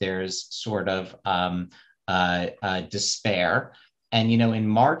where that there's sort of despair. And in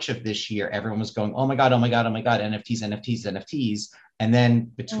March of this year, everyone was going, oh my god, NFTs, NFTs, NFTs. And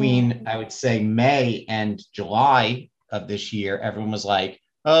then between I would say May and July of this year, everyone was like,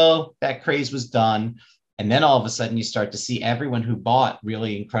 oh, that craze was done. And then all of a sudden you start to see everyone who bought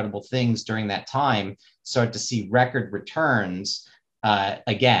really incredible things during that time start to see record returns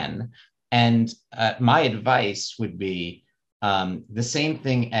again. And my advice would be the same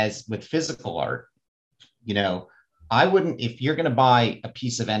thing as with physical art. I wouldn't, if you're going to buy a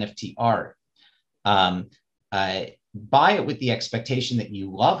piece of NFT art, buy it with the expectation that you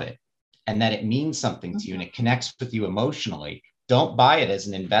love it and that it means something to you and it connects with you emotionally. Don't buy it as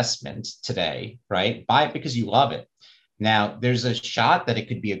an investment today, right? Buy it because you love it. Now, there's a shot that it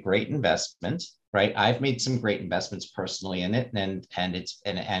could be a great investment, right? I've made some great investments personally in it, and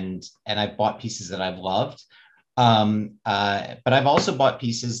I've bought pieces that I've loved, but I've also bought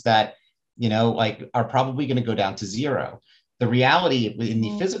pieces that like are probably going to go down to zero. The reality in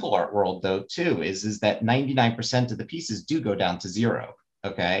the physical art world, though, too, is that 99% of the pieces do go down to zero.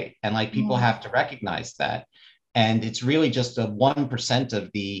 Okay, and like people have to recognize that. And it's really just a 1% of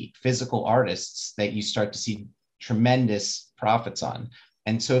the physical artists that you start to see tremendous profits on.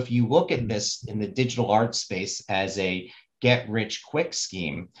 And so if you look at this in the digital art space as a get rich quick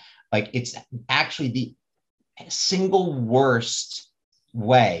scheme, like it's actually the single worst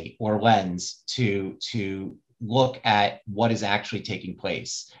way or lens to look at what is actually taking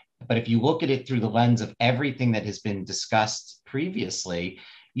place. But if you look at it through the lens of everything that has been discussed previously,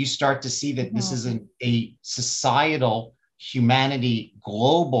 you start to see that this is a societal, humanity,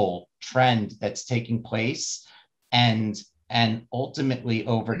 global trend that's taking place. And ultimately,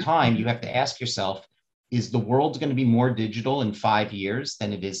 over time, you have to ask yourself, is the world going to be more digital in 5 years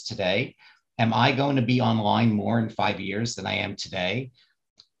than it is today? Am I going to be online more in 5 years than I am today?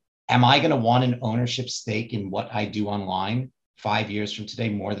 Am I going to want an ownership stake in what I do online 5 years from today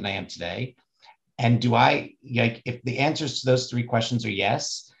more than I am today? And do I, like, if the answers to those three questions are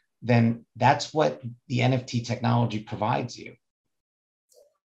yes, then that's what the NFT technology provides you.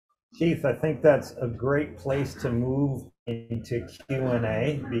 Keith, I think that's a great place to move into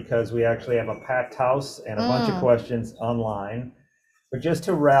Q&A because we actually have a packed house and a bunch of questions online. But just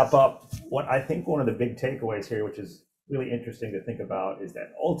to wrap up, what I think one of the big takeaways here, which is really interesting to think about, is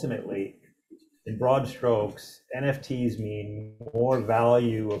that ultimately, in broad strokes, NFTs mean more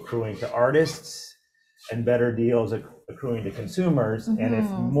value accruing to artists and better deals accruing to consumers. And if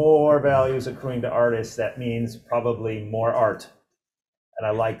more value is accruing to artists, that means probably more art. And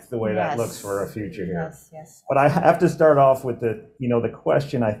I like the way that looks for our future here. Yes. But I have to start off with the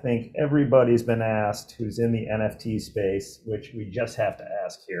question I think everybody's been asked who's in the NFT space, which we just have to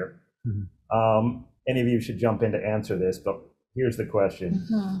ask here. Any of you should jump in to answer this, but here's the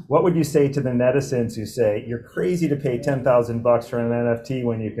question. What would you say to the netizens who say, you're crazy to pay $10,000 for an NFT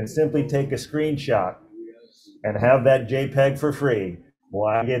when you can simply take a screenshot and have that JPEG for free?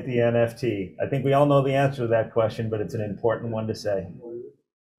 Why get the NFT? I think we all know the answer to that question, but it's an important one to say.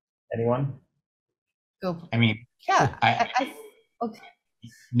 Anyone? Go. I mean, yeah. Okay.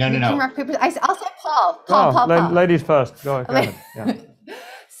 No. I'll say Paul. Paul. Ladies first. Go ahead. Yeah.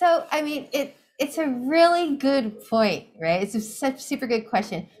 So, I mean, It's a really good point, right? It's a super good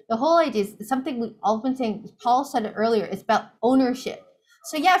question. The whole idea is something we all been saying. Paul said it earlier. It's about ownership.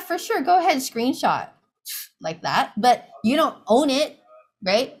 So yeah, for sure, go ahead and screenshot like that, but you don't own it,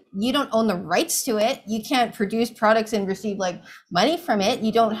 right? You don't own the rights to it. You can't produce products and receive like money from it.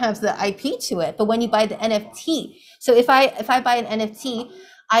 You don't have the IP to it. But when you buy the NFT, so if I buy an NFT,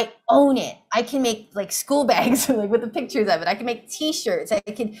 I own it. I can make like school bags like with the pictures of it. I can make T-shirts. I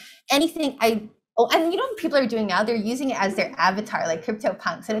can anything. And you know what people are doing now? They're using it as their avatar, like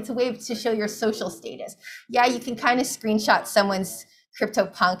CryptoPunks, and it's a way to show your social status. Yeah, you can kind of screenshot someone's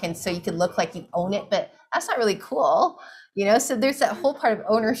CryptoPunk, and so you can look like you own it, but that's not really cool, you know. So there's that whole part of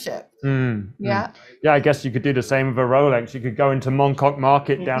ownership. Yeah. Yeah, I guess you could do the same with a Rolex. You could go into Mongkok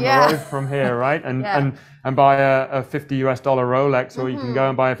Market down the road from here, right? And buy a $50 Rolex, or you can go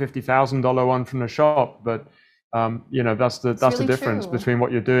and buy a $50,000 one from the shop. But you know, that's the really difference true. between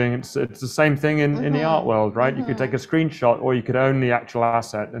what you're doing. It's the same thing in the art world, right? You could take a screenshot, or you could own the actual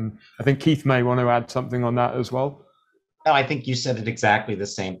asset. And I think Keith may want to add something on that as well. No, I think you said it exactly the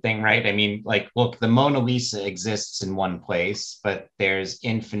same thing, right? I mean, like, look, the Mona Lisa exists in one place, but there's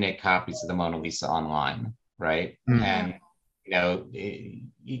infinite copies of the Mona Lisa online, right? And there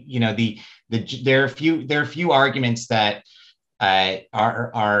are a few arguments that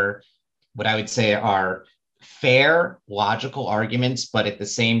are what I would say are fair, logical arguments, but at the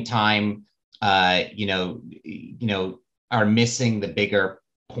same time, are missing the bigger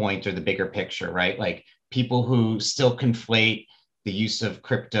point or the bigger picture, right? Like, people who still conflate the use of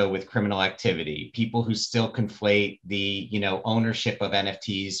crypto with criminal activity, people who still conflate the ownership of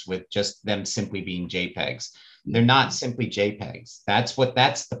NFTs with just them simply being JPEGs. They're not simply JPEGs. That's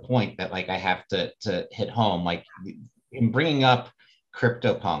the point that like I have to hit home. Like, in bringing up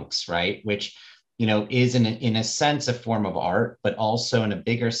CryptoPunks, right, which is in a sense a form of art, but also in a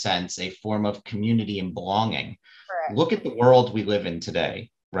bigger sense a form of community and belonging. Correct. Look at the world we live in today.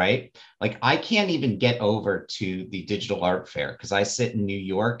 Right? Like, I can't even get over to the digital art fair because I sit in New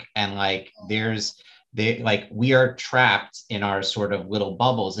York, and like we are trapped in our sort of little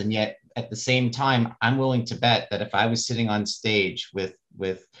bubbles. And yet at the same time, I'm willing to bet that if I was sitting on stage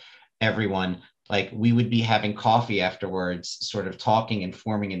with everyone, like, we would be having coffee afterwards, sort of talking and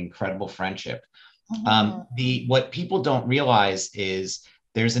forming an incredible friendship. What people don't realize is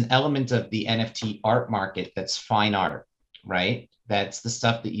there's an element of the NFT art market that's fine art, right? That's the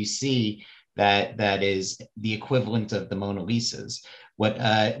stuff that you see that is the equivalent of the Mona Lisas. What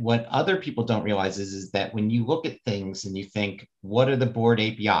other people don't realize is that when you look at things and you think, what are the Bored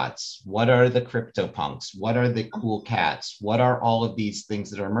Ape Yachts? What are the CryptoPunks? What are the cool cats? What are all of these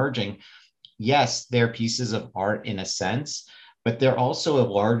things that are emerging? Yes, they're pieces of art in a sense, but they're also a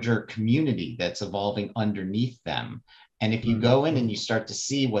larger community that's evolving underneath them. And if you go in and you start to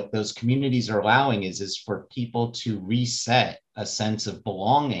see what those communities are allowing is for people to reset a sense of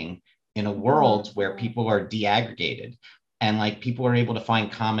belonging in a world where people are deaggregated and like people are able to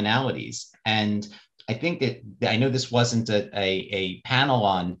find commonalities. And I think that, I know this wasn't a panel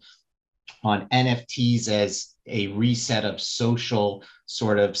on NFTs as a reset of social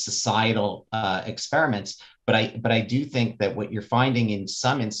sort of societal experiments, but I do think that what you're finding in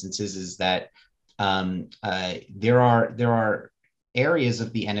some instances is that there are areas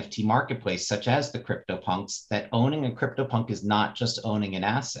of the NFT marketplace, such as the CryptoPunks, that owning a CryptoPunk is not just owning an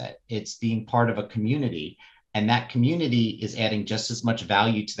asset, it's being part of a community. And that community is adding just as much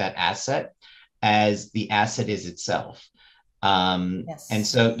value to that asset as the asset is itself. Yes. And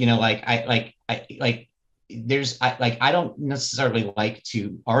so, I don't necessarily like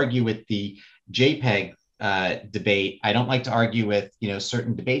to argue with the JPEG debate. I don't like to argue with,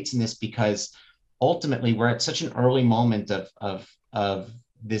 certain debates in this, because ultimately we're at such an early moment of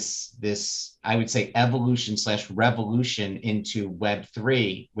this, I would say, evolution/revolution into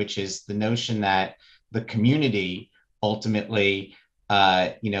Web3, which is the notion that the community ultimately,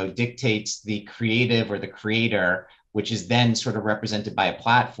 dictates the creative or the creator, which is then sort of represented by a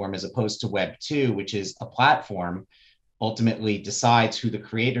platform, as opposed to Web2, which is a platform ultimately decides who the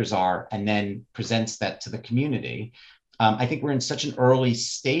creators are and then presents that to the community. I think we're in such an early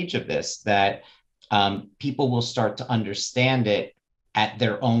stage of this that people will start to understand it at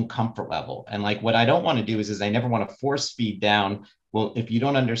their own comfort level. And like, what I don't want to do is I never want to force feed down, well, if you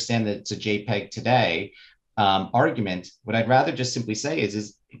don't understand that it's a JPEG today argument, what I'd rather just simply say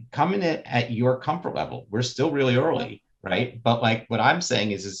is come in it at your comfort level. We're still really early, right? But like, what I'm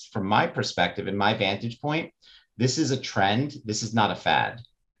saying is from my perspective and my vantage point, this is a trend. This is not a fad.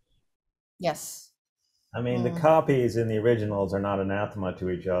 Yes. I mean, the copies and the originals are not anathema to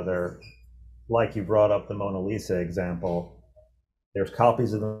each other. Like you brought up the Mona Lisa example. There's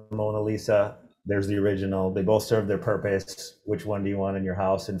copies of the Mona Lisa there's the original. They both serve their purpose. Which one do you want in your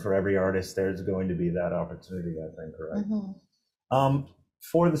house? And for every artist, there's going to be that opportunity, I think, right?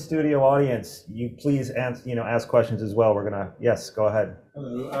 For the studio audience, you please ask questions as well. We're gonna, yes, go ahead.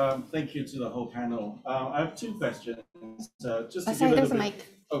 Hello, thank you to the whole panel. I have two questions. Just to sorry, give there's a mic.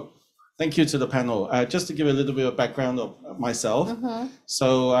 Thank you to the panel. Just to give a little bit of background of myself.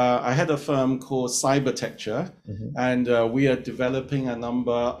 So I had a firm called Cybertecture, and we are developing a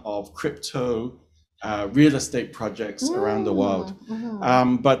number of crypto real estate projects around the world.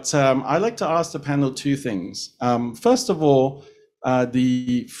 But I'd like to ask the panel two things. First of all,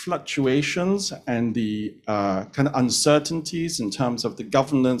 the fluctuations and the kind of uncertainties in terms of the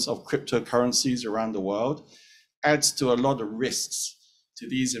governance of cryptocurrencies around the world adds to a lot of risks to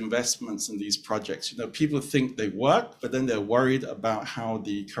these investments and these projects. People think they work, but then they're worried about how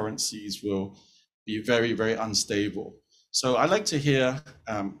the currencies will be very, very unstable. So I'd like to hear,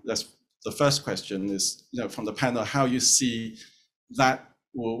 that's the first question is, from the panel, how you see that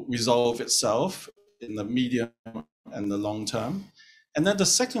will resolve itself in the medium and the long term. And then the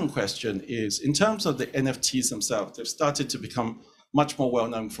second question is, in terms of the NFTs themselves, they've started to become much more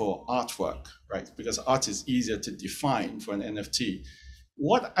well-known for artwork, right? Because art is easier to define for an NFT.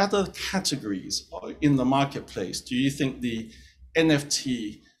 What other categories in the marketplace do you think the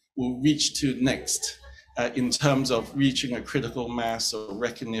NFT will reach to next in terms of reaching a critical mass of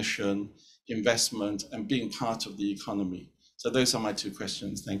recognition, investment, and being part of the economy? So those are my two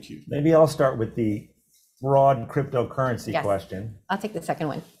questions. Thank you. Maybe I'll start with the broad cryptocurrency question. I'll take the second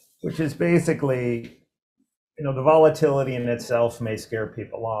one. Which is basically, the volatility in itself may scare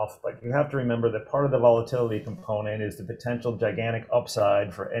people off, but you have to remember that part of the volatility component is the potential gigantic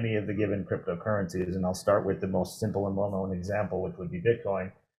upside for any of the given cryptocurrencies. And I'll start with the most simple and well-known example, which would be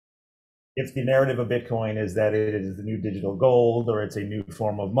Bitcoin. If the narrative of Bitcoin is that it is the new digital gold or it's a new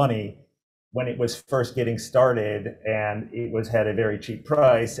form of money, when it was first getting started and it had a very cheap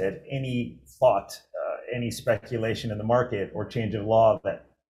price, at any thought, any speculation in the market or change of law that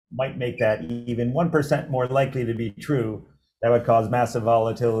might make that even 1% more likely to be true, that would cause massive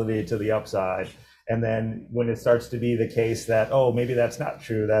volatility to the upside. And then when it starts to be the case that, oh, maybe that's not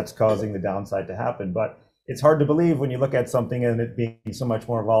true, that's causing the downside to happen. But it's hard to believe when you look at something and it being so much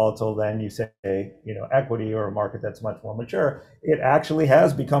more volatile than, you say, equity or a market that's much more mature. It actually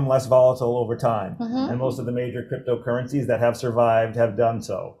has become less volatile over time. And most of the major cryptocurrencies that have survived have done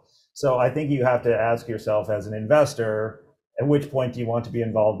so. So I think you have to ask yourself as an investor, at which point do you want to be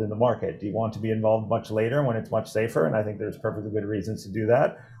involved in the market? Do you want to be involved much later when it's much safer? And I think there's perfectly good reasons to do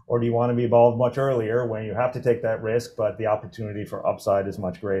that. Or do you want to be involved much earlier when you have to take that risk, but the opportunity for upside is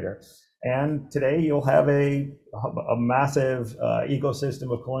much greater? And today you'll have a massive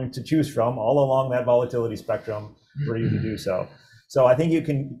ecosystem of coins to choose from all along that volatility spectrum for you to do so. So I think you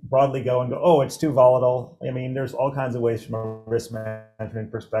can broadly go and go, oh, it's too volatile. I mean, there's all kinds of ways from a risk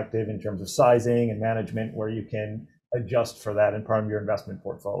management perspective in terms of sizing and management where you can adjust for that in part of your investment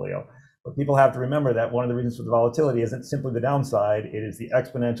portfolio. But people have to remember that one of the reasons for the volatility isn't simply the downside, it is the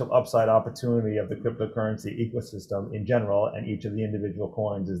exponential upside opportunity of the cryptocurrency ecosystem in general and each of the individual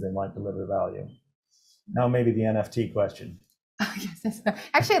coins as they might deliver value. Now maybe the NFT question. Oh, yes.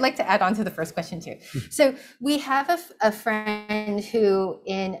 Actually, I'd like to add on to the first question too. So we have a friend who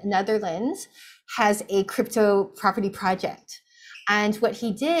in Netherlands has a crypto property project. And what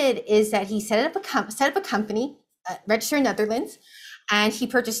he did is that he set up a company, registered in Netherlands, and he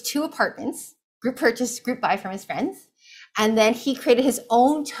purchased 2 apartments, group purchase, group buy from his friends. And then he created his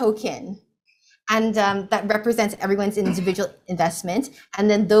own token and that represents everyone's individual investment. And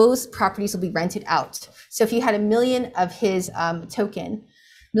then those properties will be rented out. So if you had 1 million of his tokens,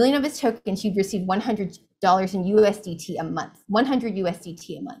 you'd receive $100 in USDT a month, 100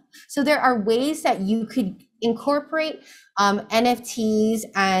 USDT a month. So there are ways that you could incorporate NFTs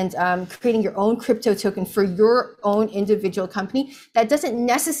and creating your own crypto token for your own individual company that doesn't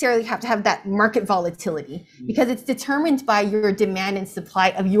necessarily have to have that market volatility, because it's determined by your demand and supply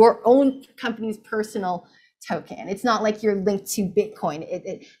of your own company's personal token. It's not like you're linked to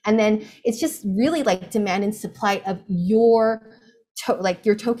Bitcoin. And then it's just really like demand and supply of your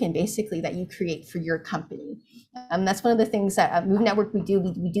your token basically that you create for your company. That's one of the things that at Move Network we do.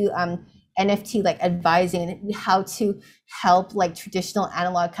 We do NFT like advising how to help like traditional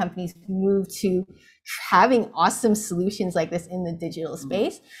analog companies move to having awesome solutions like this in the digital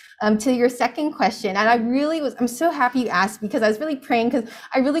space. To your second question, and I'm so happy you asked, because I was really praying, because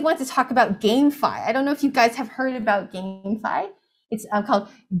I really want to talk about GameFi. I don't know if you guys have heard about GameFi. It's called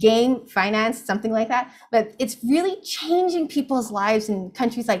game finance, something like that. But it's really changing people's lives in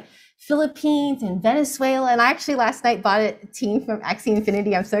countries like Philippines and Venezuela. And I actually last night bought a team from Axie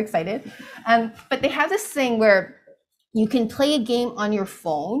Infinity. I'm so excited. But they have this thing where you can play a game on your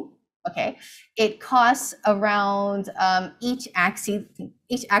phone. Okay, it costs around each Axie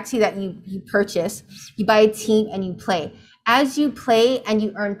that you purchase, you buy a team and you play. As you play and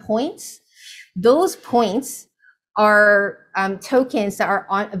you earn points, those points are tokens that are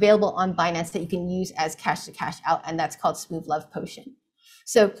available on Binance that you can use as cash to cash out, and that's called Smooth Love Potion.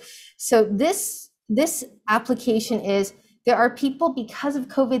 So this application is, there are people, because of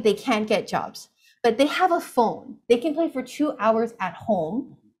COVID, they can't get jobs, but they have a phone. They can play for 2 hours at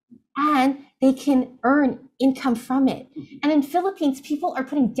home and they can earn income from it. And in Philippines, people are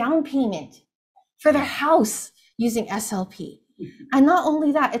putting down payment for their house using SLP. And not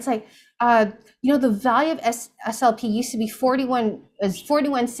only that, it's like, the value of SLP used to be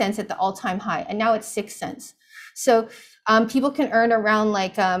 41 cents at the all-time high, and now it's 6 cents. So people can earn around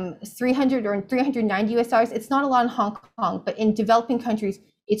like 300 or 390 US dollars. It's not a lot in Hong Kong, but in developing countries,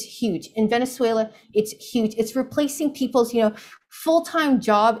 it's huge. In Venezuela, it's huge. It's replacing people's, full-time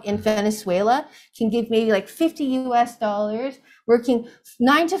job in Venezuela can give maybe like 50 US dollars, working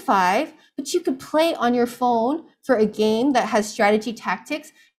 9 to 5, but you could play on your phone for a game that has strategy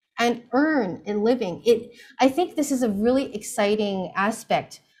tactics and earn a living. I think this is a really exciting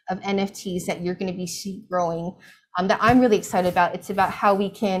aspect of NFTs that you're going to be growing, that I'm really excited about. It's about how we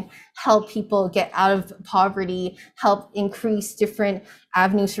can help people get out of poverty, help increase different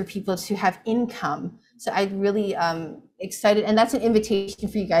avenues for people to have income. So I'm really excited, and that's an invitation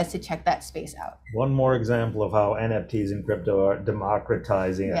for you guys to check that space out. One more example of how NFTs and crypto are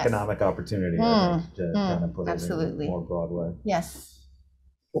democratizing economic opportunity, I think, to kind of put it in a more broad way. Yes.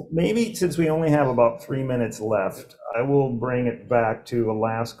 Well, maybe since we only have about 3 minutes left, I will bring it back to a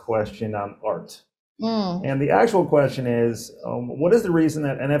last question on art. And the actual question is, what is the reason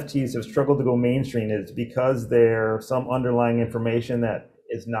that NFTs have struggled to go mainstream? Is because there's some underlying information that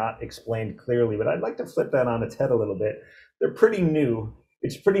is not explained clearly. But I'd like to flip that on its head a little bit. They're pretty new.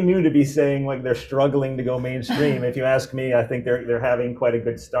 It's pretty new to be saying like they're struggling to go mainstream. If you ask me, I think they're having quite a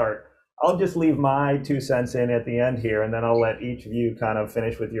good start. I'll just leave my 2 cents in at the end here, and then I'll let each of you kind of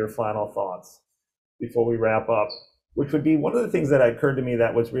finish with your final thoughts before we wrap up, which would be one of the things that occurred to me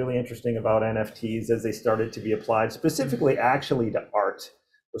that was really interesting about NFTs as they started to be applied, specifically actually to art,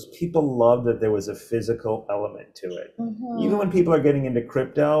 was people loved that there was a physical element to it. Even when people are getting into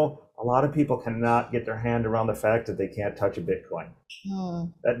crypto, a lot of people cannot get their hand around the fact that they can't touch a Bitcoin.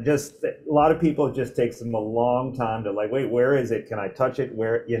 A lot of people, it just takes them a long time to like, wait, where is it? Can I touch it?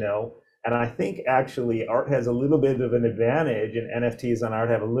 Where, And I think actually art has a little bit of an advantage, and NFTs on art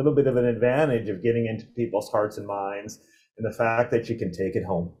have a little bit of an advantage of getting into people's hearts and minds, and the fact that you can take it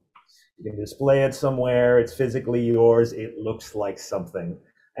home. You can display it somewhere, it's physically yours, it looks like something,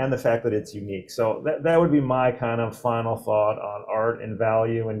 and the fact that it's unique. So that would be my kind of final thought on art and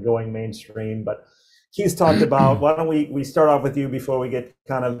value and going mainstream. But Keith's talked about, why don't we start off with you before we get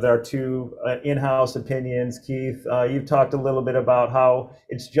kind of our two in-house opinions. Keith, you've talked a little bit about how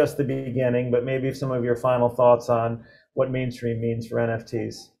it's just the beginning, but maybe some of your final thoughts on what mainstream means for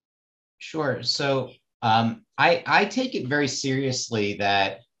NFTs. Sure. So I take it very seriously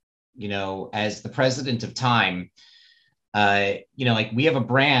that, as the president of Time, like we have a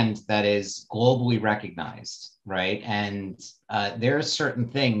brand that is globally recognized, right? And there are certain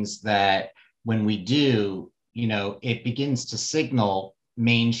things that when we do, it begins to signal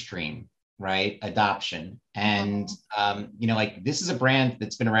mainstream, right? Adoption. And, like this is a brand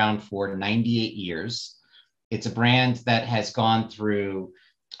that's been around for 98 years. It's a brand that has gone through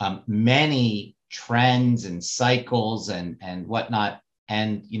many trends and cycles and whatnot.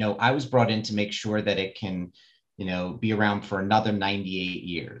 And, I was brought in to make sure that it can, be around for another 98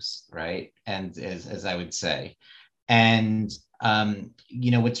 years, right? And as I would say. And,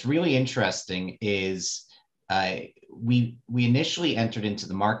 what's really interesting is we initially entered into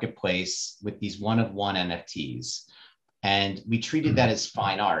the marketplace with these one-of-one NFTs, and we treated that as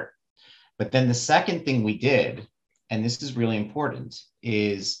fine art. But then the second thing we did, and this is really important,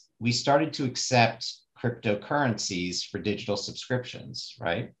 is we started to accept cryptocurrencies for digital subscriptions,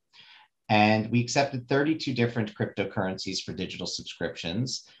 right? And we accepted 32 different cryptocurrencies for digital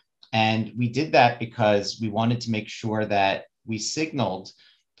subscriptions. And we did that because we wanted to make sure that we signaled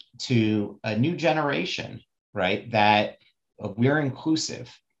to a new generation, right, that we're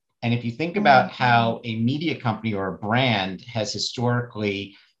inclusive. And if you think about how a media company or a brand has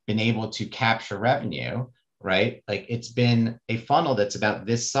historically been able to capture revenue, right, like it's been a funnel that's about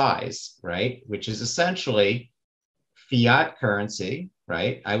this size, right, which is essentially fiat currency,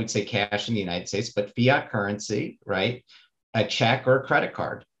 right? I would say cash in the United States, but fiat currency, right? A check or a credit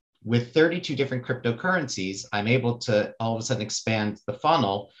card. With 32 different cryptocurrencies, I'm able to all of a sudden expand the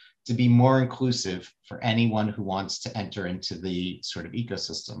funnel to be more inclusive for anyone who wants to enter into the sort of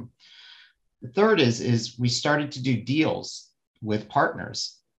ecosystem. The third is we started to do deals with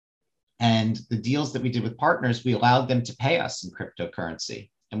partners. And the deals that we did with partners, we allowed them to pay us in cryptocurrency.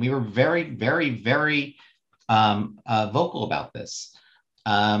 And we were very, very, very vocal about this.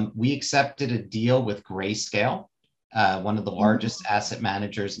 We accepted a deal with Grayscale, one of the largest asset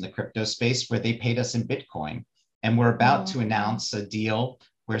managers in the crypto space, where they paid us in Bitcoin. And we're about to announce a deal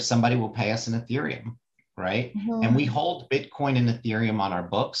where somebody will pay us in Ethereum, right? And we hold Bitcoin and Ethereum on our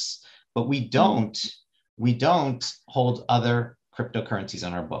books, but we don't hold other cryptocurrencies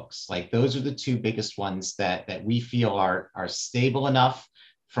on our books. Like those are the two biggest ones that we feel are stable enough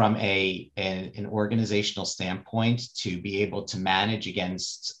from an organizational standpoint to be able to manage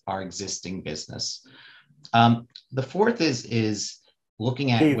against our existing business. The fourth is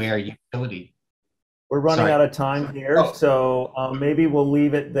looking at Steve, where utility. We're running out of time here, so maybe we'll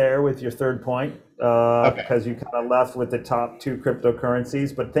leave it there with your third point, because you kind of left with the top two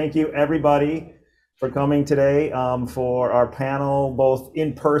cryptocurrencies. But thank you, everybody, for coming today for our panel, both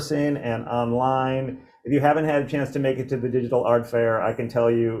in person and online. If you haven't had a chance to make it to the Digital Art Fair, I can tell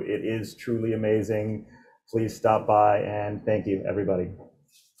you it is truly amazing. Please stop by, and thank you, everybody.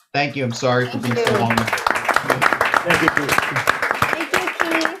 Thank you. I'm sorry for being so long. Thank you.